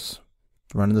Sims.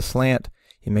 Running the slant.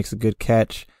 He makes a good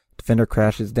catch. Defender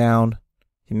crashes down.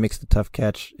 He makes the tough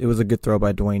catch. It was a good throw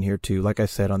by Dwayne here too. Like I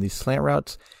said, on these slant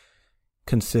routes,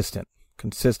 consistent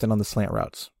on the slant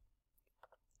routes.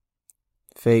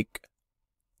 fake,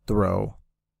 throw,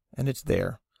 and it's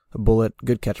there. A bullet,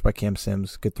 good catch by Cam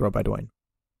Sims, good throw by Dwayne.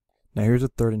 Now here's a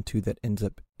 3rd and 2 that ends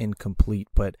up incomplete,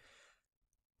 but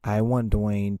I want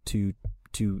Dwayne to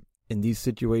in these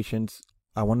situations,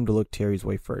 I want him to look Terry's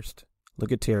way first.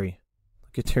 Look at Terry.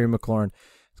 Look at Terry McLaurin.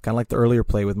 It's kind of like the earlier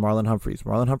play with Marlon Humphreys.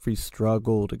 Marlon Humphreys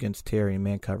struggled against Terry in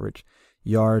man coverage.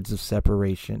 Yards of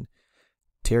separation.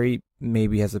 Terry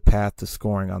maybe has a path to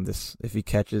scoring on this. If he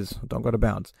catches, don't go to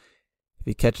bounds. If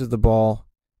he catches the ball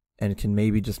and can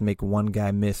maybe just make one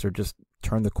guy miss or just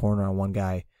turn the corner on one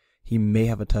guy, he may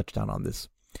have a touchdown on this.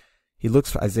 He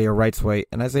looks for Isaiah Wright's way,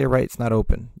 and Isaiah Wright's not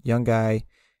open. Young guy,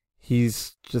 he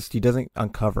doesn't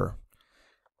uncover.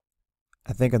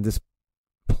 I think on this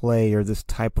play or this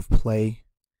type of play,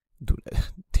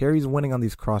 Terry's winning on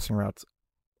these crossing routes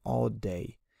all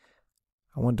day.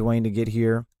 I want Dwayne to get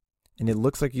here, and it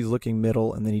looks like he's looking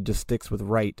middle, and then he just sticks with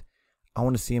Wright. I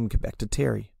want to see him get back to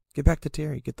Terry. Get back to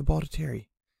Terry. Get the ball to Terry.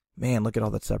 Man, look at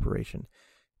all that separation.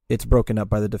 It's broken up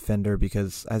by the defender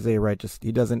because Isaiah Wright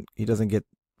he doesn't get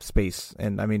space.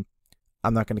 And I mean,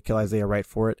 I'm not going to kill Isaiah Wright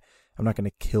for it. I'm not going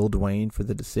to kill Dwayne for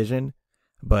the decision,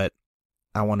 but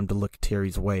I want him to look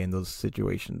Terry's way in those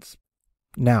situations.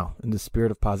 Now, in the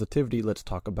spirit of positivity, let's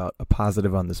talk about a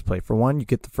positive on this play. For one, you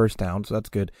get the first down, so that's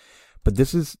good. But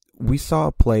we saw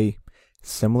a play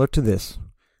similar to this,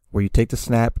 where you take the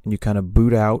snap and you kind of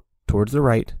boot out towards the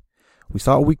right. We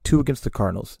saw it week 2 against the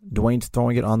Cardinals. Dwayne's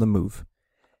throwing it on the move.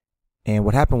 And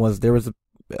what happened was there was a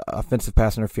offensive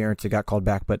pass interference. It got called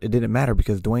back, but it didn't matter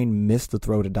because Dwayne missed the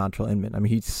throw to Dontrell Inman. I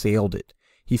mean, he sailed it.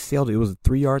 It was a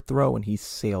 3-yard throw, and he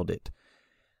sailed it.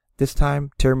 This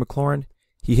time, Terry McLaurin,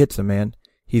 he hits him, man.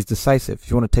 He's decisive.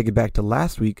 If you want to take it back to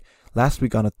last week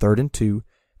on a 3rd and 2,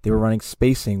 they were running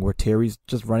spacing where Terry's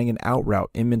just running an out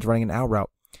route. Inman's running an out route.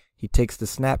 He takes the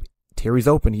snap. Terry's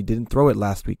open. He didn't throw it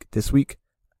last week. This week,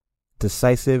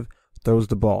 decisive, throws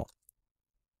the ball.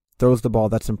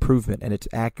 That's improvement, and it's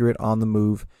accurate on the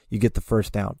move. You get the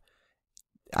first down.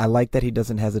 I like that he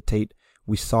doesn't hesitate.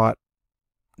 We saw it,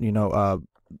 a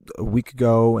week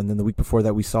ago, and then the week before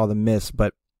that we saw the miss.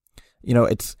 But,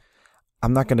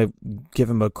 I'm not going to give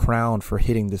him a crown for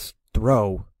hitting this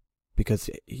throw because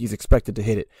he's expected to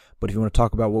hit it. But if you want to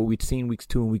talk about what we've seen weeks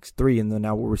 2 and weeks 3, and then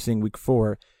now what we're seeing week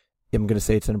 4, I'm going to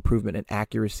say it's an improvement in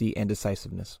accuracy and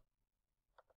decisiveness.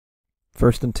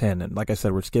 1st and 10, and like I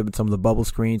said, we're skipping some of the bubble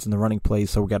screens and the running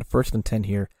plays, so we got a 1st and 10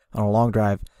 here on a long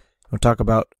drive. We'll talk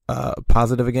about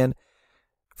positive again.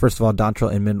 First of all,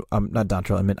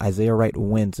 Isaiah Wright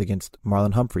wins against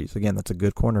Marlon Humphreys. Again, that's a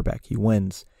good cornerback. He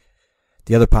wins.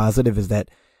 The other positive is that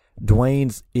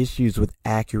Dwayne's issues with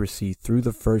accuracy through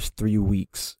the first 3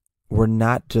 weeks were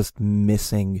not just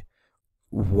missing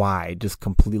wide, just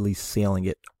completely sailing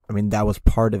it. I mean, that was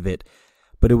part of it,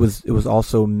 but it was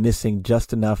also missing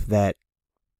just enough that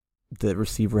the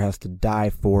receiver has to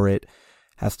dive for it,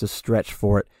 has to stretch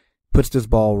for it, puts this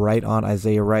ball right on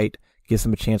Isaiah Wright, gives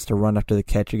him a chance to run after the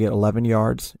catch. You get 11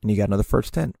 yards, and you got another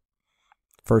 1st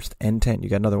and 10. You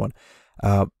got another one.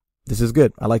 This is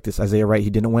good. I like this. Isaiah Wright,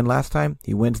 he didn't win last time.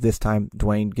 He wins this time.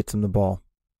 Dwayne gets him the ball.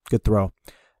 Good throw.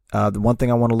 The one thing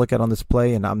I want to look at on this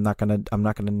play, and I'm not gonna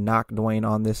knock Dwayne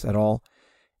on this at all,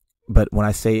 but when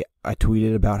I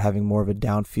tweeted about having more of a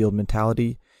downfield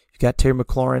mentality, you got Terry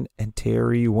McLaurin, and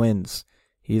Terry wins.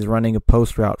 He's running a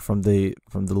post route from the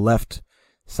left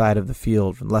side of the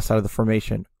field, from the left side of the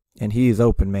formation, and he is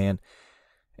open, man.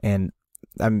 And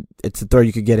it's a throw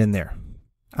you could get in there.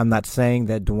 I'm not saying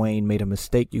that Dwayne made a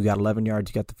mistake. You got 11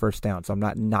 yards, you got the first down. So I'm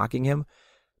not knocking him.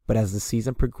 But as the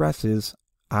season progresses,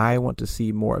 I want to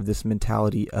see more of this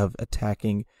mentality of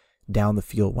attacking down the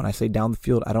field. When I say down the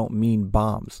field, I don't mean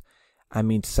bombs. I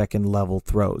mean second level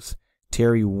throws.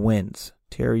 Terry wins.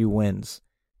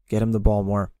 Get him the ball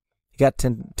more. He got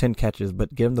 10 catches,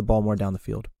 but get him the ball more down the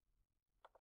field.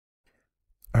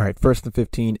 All right, 1st and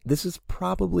 15. This is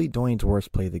probably Dwayne's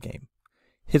worst play of the game.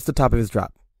 Hits the top of his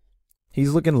drop.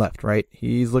 He's looking left, right?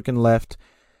 He's looking left,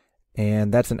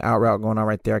 and that's an out route going on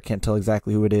right there. I can't tell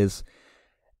exactly who it is.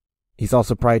 He's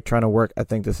also probably trying to work. I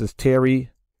think this is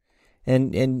Terry,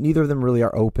 and neither of them really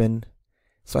are open.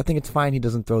 So I think it's fine he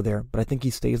doesn't throw there, but I think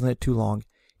he stays in it too long.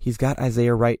 He's got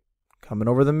Isaiah Wright coming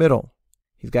over the middle.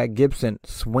 He's got Gibson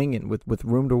swinging with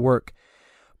room to work.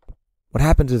 What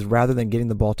happens is rather than getting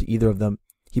the ball to either of them,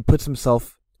 he puts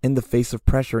himself in the face of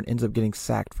pressure and ends up getting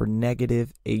sacked for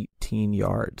negative 18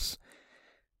 yards.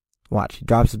 Watch, he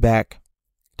drops it back,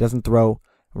 doesn't throw.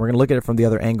 We're going to look at it from the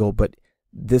other angle, but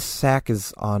this sack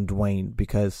is on Dwayne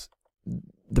because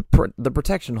the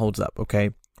protection holds up,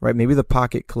 okay? Right? Maybe the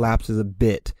pocket collapses a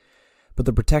bit, but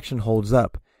the protection holds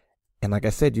up. And like I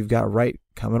said, you've got Wright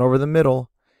coming over the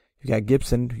middle. You got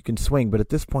Gibson who can swing, but at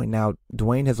this point now,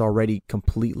 Dwayne has already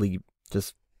completely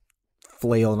just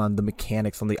flailed on the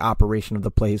mechanics, on the operation of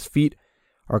the play. His feet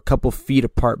are a couple feet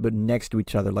apart, but next to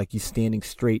each other, like he's standing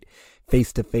straight,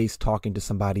 face to face, talking to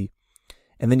somebody.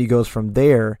 And then he goes from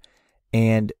there,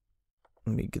 and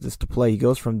let me get this to play. He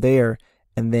goes from there,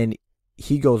 and then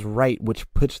he goes right,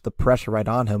 which puts the pressure right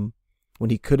on him when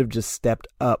he could have just stepped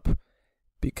up,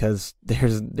 because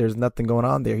there's nothing going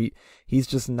on there. He's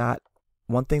just not.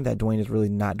 One thing that Dwayne is really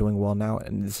not doing well now,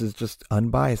 and this is just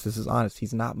unbiased, this is honest,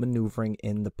 he's not maneuvering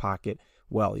in the pocket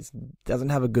well. He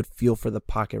doesn't have a good feel for the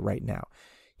pocket right now.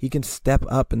 He can step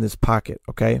up in this pocket,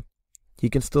 okay? He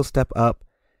can still step up.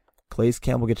 Calais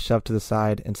Campbell gets shoved to the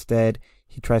side. Instead,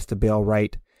 he tries to bail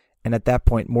right. And at that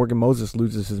point, Morgan Moses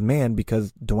loses his man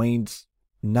because Dwayne's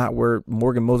not where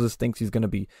Morgan Moses thinks he's going to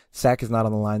be. Sack is not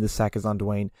on the line. This sack is on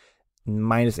Dwayne.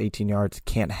 Minus 18 yards.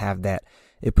 Can't have that.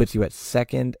 It puts you at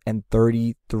 2nd and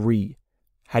 33.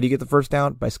 How do you get the first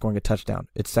down? By scoring a touchdown.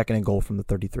 It's 2nd and goal from the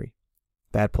 33.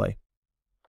 Bad play.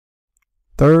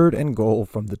 3rd and goal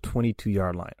from the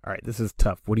 22-yard line. All right, this is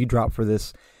tough. What do you drop for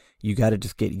this? You got to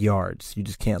just get yards. You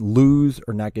just can't lose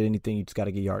or not get anything. You just got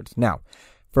to get yards. Now,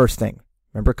 first thing.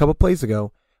 Remember a couple plays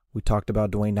ago, we talked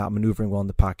about Dwayne not maneuvering well in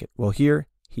the pocket. Well, here,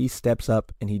 he steps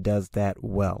up and he does that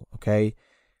well, okay?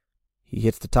 He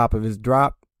hits the top of his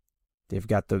drop. They've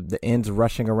got the ends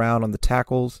rushing around on the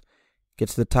tackles.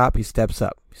 Gets to the top, he steps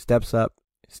up. Steps up.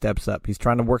 He's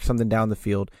trying to work something down the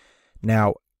field.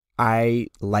 Now, I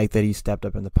like that he stepped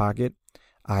up in the pocket.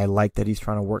 I like that he's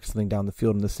trying to work something down the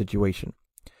field in this situation.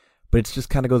 But it just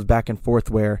kind of goes back and forth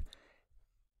where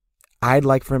I'd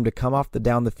like for him to come off the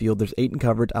down the field. There's 8 in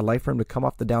coverage. I'd like for him to come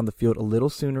off the down the field a little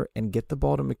sooner and get the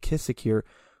ball to McKissick here,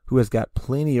 who has got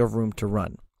plenty of room to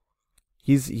run.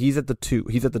 He's at the 2.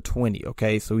 He's at the 20,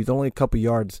 okay? So he's only a couple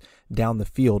yards down the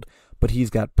field, but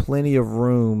he's got plenty of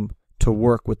room to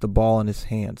work with the ball in his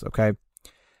hands, okay?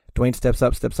 Dwayne steps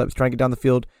up. He's trying to get down the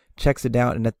field, checks it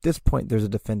down, and at this point, there's a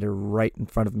defender right in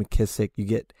front of McKissick. You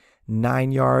get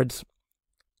 9 yards.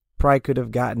 Probably could have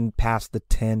gotten past the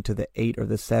 10 to the 8 or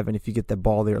the 7 if you get the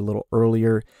ball there a little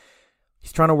earlier.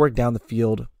 He's trying to work down the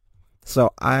field,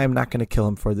 so I'm not going to kill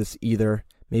him for this either.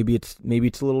 Maybe it's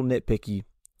a little nitpicky.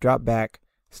 Drop back,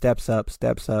 steps up.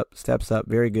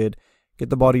 Very good. Get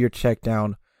the ball to your check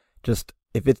down. Just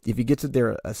if he gets it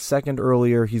there a second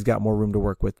earlier, he's got more room to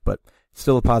work with, but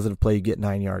still a positive play. You get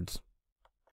 9 yards.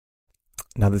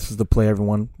 Now this is the play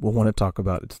everyone will want to talk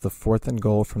about. It's the 4th and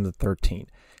goal from the 13.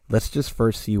 Let's just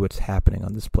first see what's happening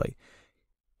on this play.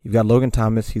 You've got Logan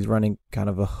Thomas. He's running kind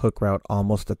of a hook route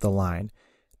almost at the line.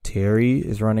 Terry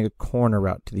is running a corner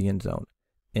route to the end zone.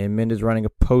 Inman is running a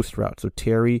post route. So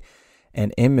Terry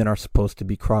and Inman are supposed to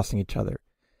be crossing each other.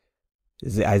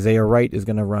 Isaiah Wright is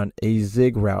going to run a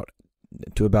zig route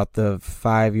to about the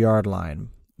 5-yard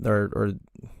line or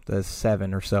the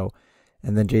 7 or so.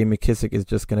 And then Jay McKissick is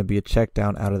just going to be a check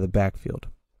down out of the backfield.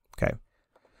 Okay.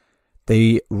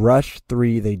 They rush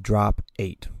 3, they drop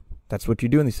 8. That's what you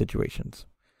do in these situations.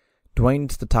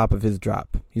 Dwayne's the top of his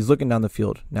drop. He's looking down the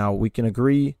field. Now, we can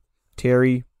agree,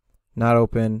 Terry, not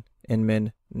open.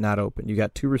 Inman, not open. You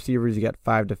got 2 receivers, you got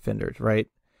 5 defenders, right?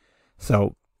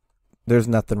 So, there's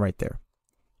nothing right there.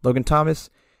 Logan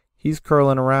Thomas, he's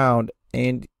curling around,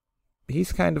 and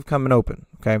he's kind of coming open,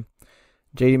 okay?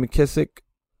 J.D. McKissick,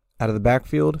 out of the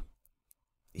backfield,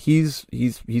 he's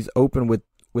open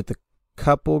with a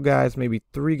couple guys, maybe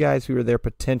 3 guys who are there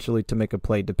potentially to make a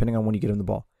play, depending on when you get him the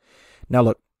ball. Now,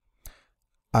 look,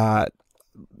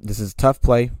 this is a tough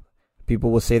play.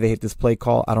 People will say they hate this play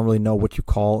call. I don't really know what you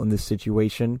call in this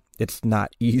situation. It's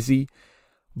not easy,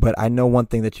 but I know one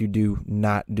thing that you do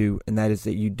not do, and that is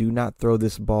that you do not throw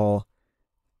this ball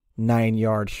 9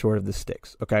 yards short of the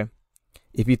sticks, okay?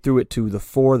 If you threw it to the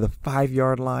 4, the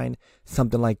 5-yard line,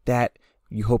 something like that,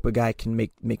 you hope a guy can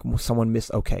make someone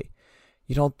miss, okay.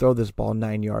 You don't throw this ball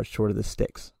 9 yards short of the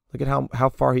sticks. Look at how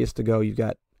far he has to go. You've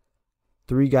got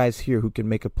 3 guys here who can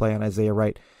make a play on Isaiah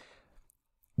Wright.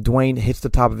 Dwayne hits the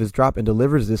top of his drop and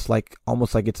delivers this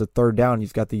almost like it's a 3rd down.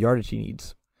 He's got the yardage he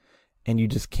needs. And you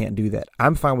just can't do that.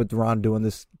 I'm fine with Ron doing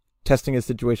this, testing his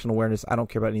situational awareness. I don't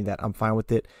care about any of that. I'm fine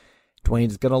with it.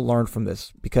 Dwayne's going to learn from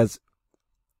this because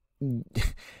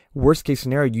worst case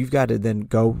scenario, you've got to then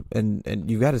go and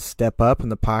you've got to step up in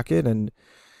the pocket and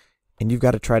you've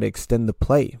got to try to extend the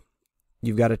play.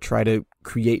 You've got to try to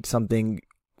create something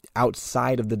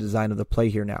outside of the design of the play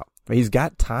here now. He's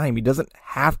got time. He doesn't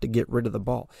have to get rid of the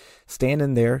ball. Stand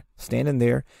in there,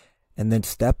 and then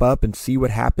step up and see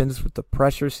what happens with the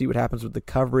pressure, see what happens with the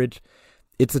coverage.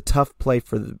 It's a tough play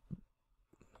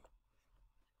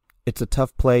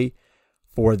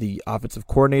For the offensive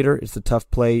coordinator, it's a tough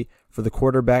play. For the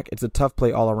quarterback, it's a tough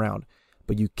play all around.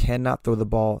 But you cannot throw the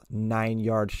ball 9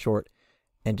 yards short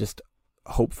and just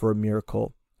hope for a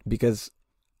miracle. Because,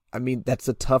 I mean, that's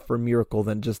a tougher miracle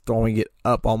than just throwing it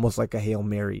up almost like a Hail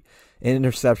Mary. An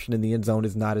interception in the end zone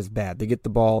is not as bad. They get the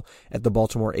ball at the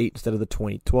Baltimore 8 instead of the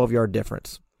 20. 12-yard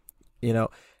difference. You know,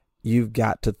 you've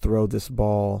got to throw this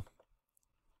ball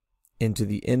into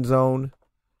the end zone,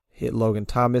 hit Logan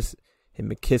Thomas, hit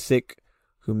McKissick,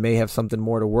 who may have something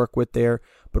more to work with there,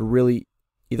 but really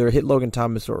either hit Logan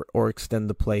Thomas or extend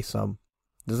the play some.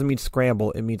 Doesn't mean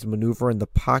scramble. It means maneuver in the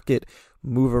pocket,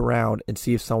 move around, and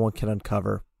see if someone can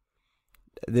uncover.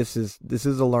 This is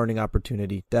a learning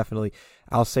opportunity, definitely.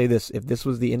 I'll say this: if this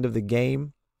was the end of the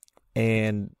game,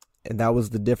 and that was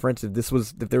the difference, if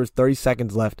there was 30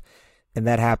 seconds left, and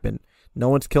that happened, no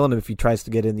one's killing him if he tries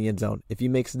to get in the end zone. If he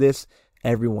makes this,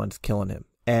 everyone's killing him.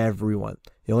 Everyone.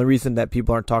 The only reason that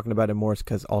people aren't talking about it more is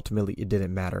because ultimately it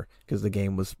didn't matter because the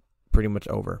game was pretty much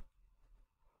over.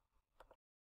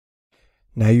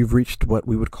 Now you've reached what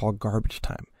we would call garbage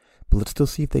time, but let's still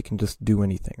see if they can just do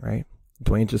anything, right?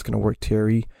 Dwayne's just going to work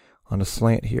Terry on a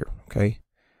slant here, okay?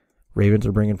 Ravens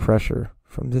are bringing pressure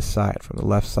from this side, from the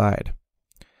left side.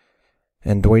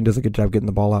 And Dwayne does a good job getting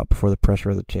the ball out before the pressure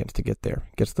has a chance to get there.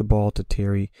 Gets the ball to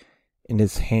Terry in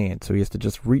his hand, so he has to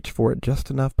just reach for it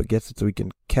just enough, but gets it so he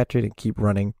can catch it and keep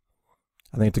running.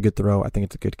 I think it's a good throw. I think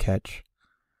it's a good catch.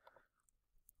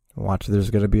 Watch, there's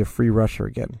going to be a free rusher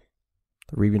again.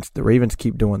 The Ravens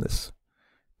keep doing this.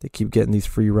 They keep getting these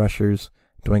free rushers.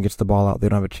 Dwayne gets the ball out. They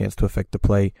don't have a chance to affect the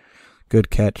play. Good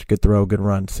catch, good throw, good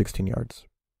run, 16 yards.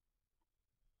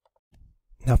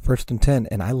 Now 1st and 10,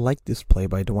 and I like this play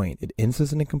by Dwayne. It ends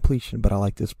as an incompletion, but I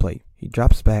like this play. He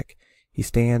drops back, he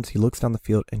stands, he looks down the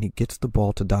field, and he gets the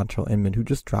ball to Dontrell Inman, who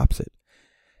just drops it.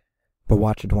 But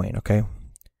watch Dwayne, okay?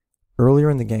 Earlier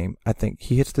in the game, I think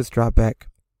he hits this drop back,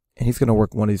 and he's going to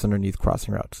work one of these underneath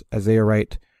crossing routes. Isaiah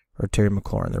Wright or Terry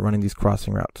McLaurin, they're running these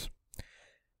crossing routes.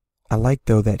 I like,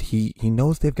 though, that he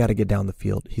knows they've got to get down the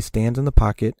field. He stands in the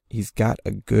pocket. He's got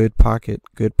a good pocket,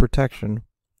 good protection.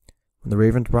 When the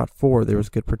Ravens brought 4, there was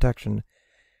good protection.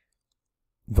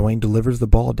 Dwayne delivers the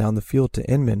ball down the field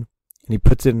to Inman, and he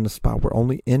puts it in a spot where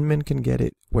only Inman can get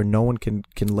it, where no one can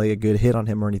lay a good hit on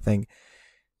him or anything.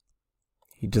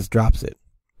 He just drops it.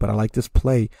 But I like this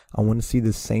play. I want to see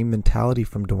the same mentality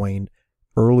from Dwayne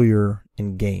earlier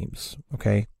in games,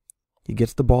 okay? He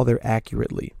gets the ball there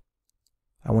accurately.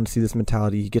 I want to see this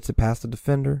mentality. He gets it past the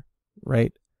defender,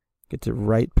 right? Gets it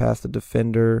right past the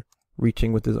defender,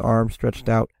 reaching with his arm stretched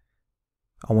out.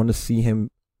 I want to see him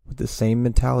with the same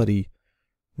mentality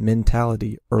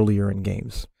earlier in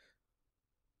games.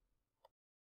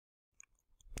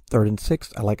 3rd and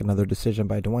 6, I like another decision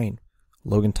by Dwayne.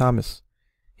 Logan Thomas,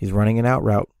 he's running an out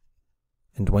route,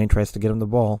 and Dwayne tries to get him the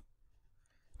ball.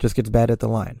 Just gets bad at the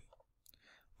line.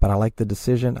 But I like the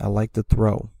decision. I like the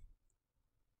throw.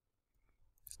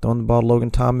 He's throwing the ball to Logan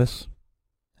Thomas,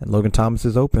 and Logan Thomas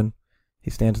is open.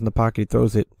 He stands in the pocket, he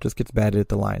throws it, just gets batted at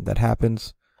the line. That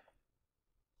happens.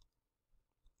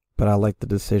 But I like the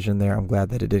decision there. I'm glad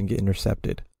that it didn't get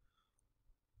intercepted.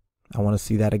 I want to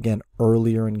see that again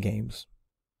earlier in games.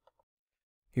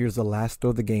 Here's the last throw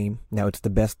of the game. Now it's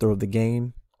the best throw of the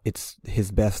game. It's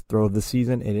his best throw of the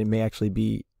season, and it may actually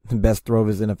be the best throw of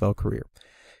his NFL career.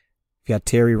 You got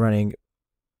Terry running.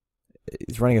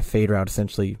 He's running a fade route,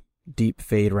 essentially deep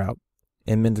fade route.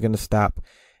 Inman's going to stop,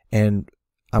 and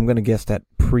I'm going to guess that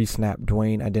pre-snap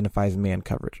Dwayne identifies man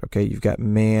coverage. Okay, you've got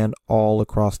man all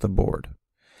across the board.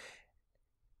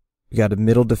 You got a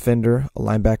middle defender, a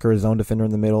linebacker, a zone defender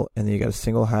in the middle, and then you got a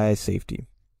single high safety.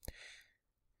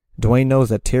 Dwayne knows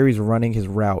that Terry's running his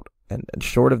route, and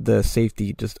short of the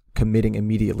safety just committing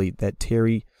immediately that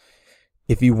Terry,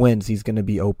 if he wins, he's going to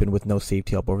be open with no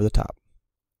safety help over the top.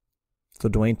 So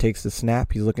Dwayne takes the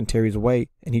snap, he's looking Terry's way,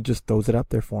 and he just throws it up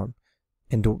there for him.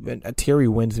 And Terry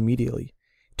wins immediately.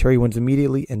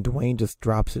 And Dwayne just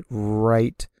drops it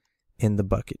right in the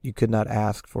bucket. You could not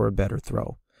ask for a better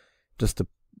throw. Just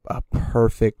a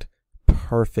perfect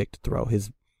throw.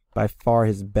 By far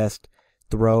his best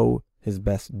throw, his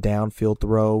best downfield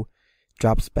throw.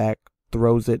 Drops back,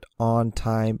 throws it on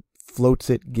time, floats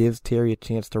it, gives Terry a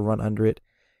chance to run under it.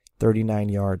 39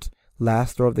 yards.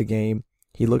 Last throw of the game.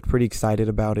 He looked pretty excited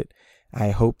about it. I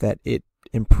hope that it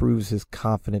improves his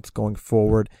confidence going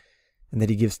forward and that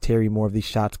he gives Terry more of these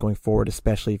shots going forward,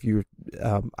 especially if you're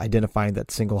identifying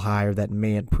that single high or that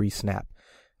man pre-snap.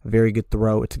 A very good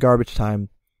throw. It's garbage time.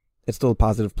 It's still a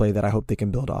positive play that I hope they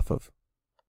can build off of.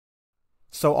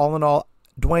 So all in all,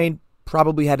 Dwayne,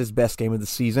 probably had his best game of the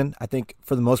season. I think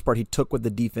for the most part, he took what the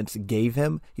defense gave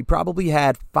him. He probably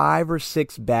had 5 or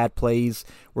 6 bad plays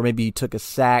where maybe he took a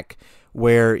sack,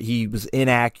 where he was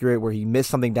inaccurate, where he missed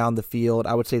something down the field.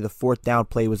 I would say the 4th down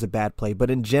play was a bad play.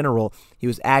 But in general, he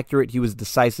was accurate, he was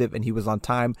decisive, and he was on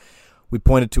time. We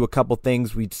pointed to a couple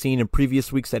things we'd seen in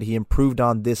previous weeks that he improved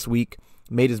on this week,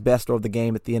 made his best throw of the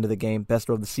game at the end of the game, best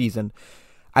throw of the season.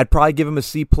 I'd probably give him a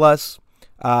C+.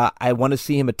 I want to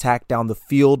see him attack down the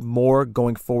field more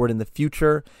going forward in the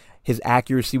future. His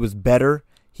accuracy was better.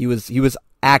 He was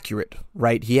accurate,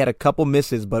 right? He had a couple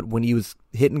misses, but when he was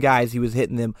hitting guys, he was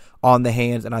hitting them on the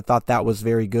hands, and I thought that was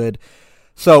very good.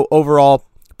 So overall,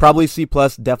 probably C+,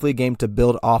 definitely a game to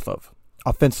build off of.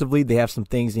 Offensively, they have some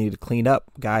things they need to clean up.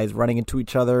 Guys running into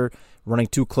each other, running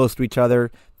too close to each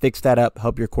other. Fix that up.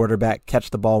 Help your quarterback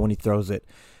catch the ball when he throws it.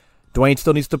 Dwayne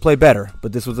still needs to play better,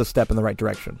 but this was a step in the right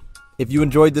direction. If you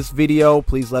enjoyed this video,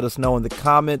 please let us know in the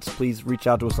comments. Please reach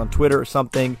out to us on Twitter or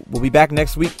something. We'll be back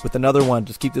next week with another one.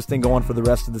 Just keep this thing going for the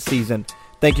rest of the season.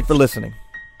 Thank you for listening.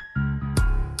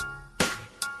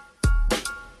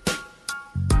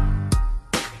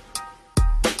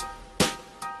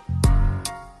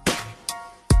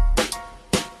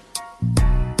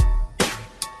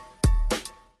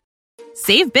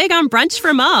 Save big on brunch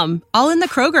for mom, all in the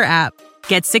Kroger app.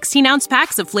 Get 16-ounce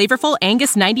packs of flavorful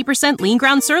Angus 90% lean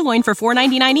ground sirloin for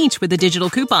 $4.99 each with a digital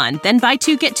coupon. Then buy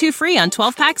 2, get 2 free on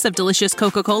 12 packs of delicious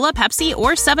Coca-Cola, Pepsi,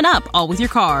 or 7-Up, all with your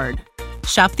card.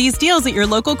 Shop these deals at your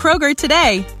local Kroger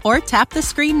today, or tap the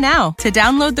screen now to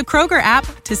download the Kroger app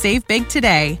to save big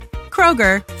today.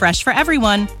 Kroger, fresh for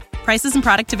everyone. Prices and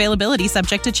product availability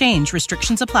subject to change.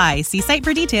 Restrictions apply. See site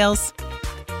for details.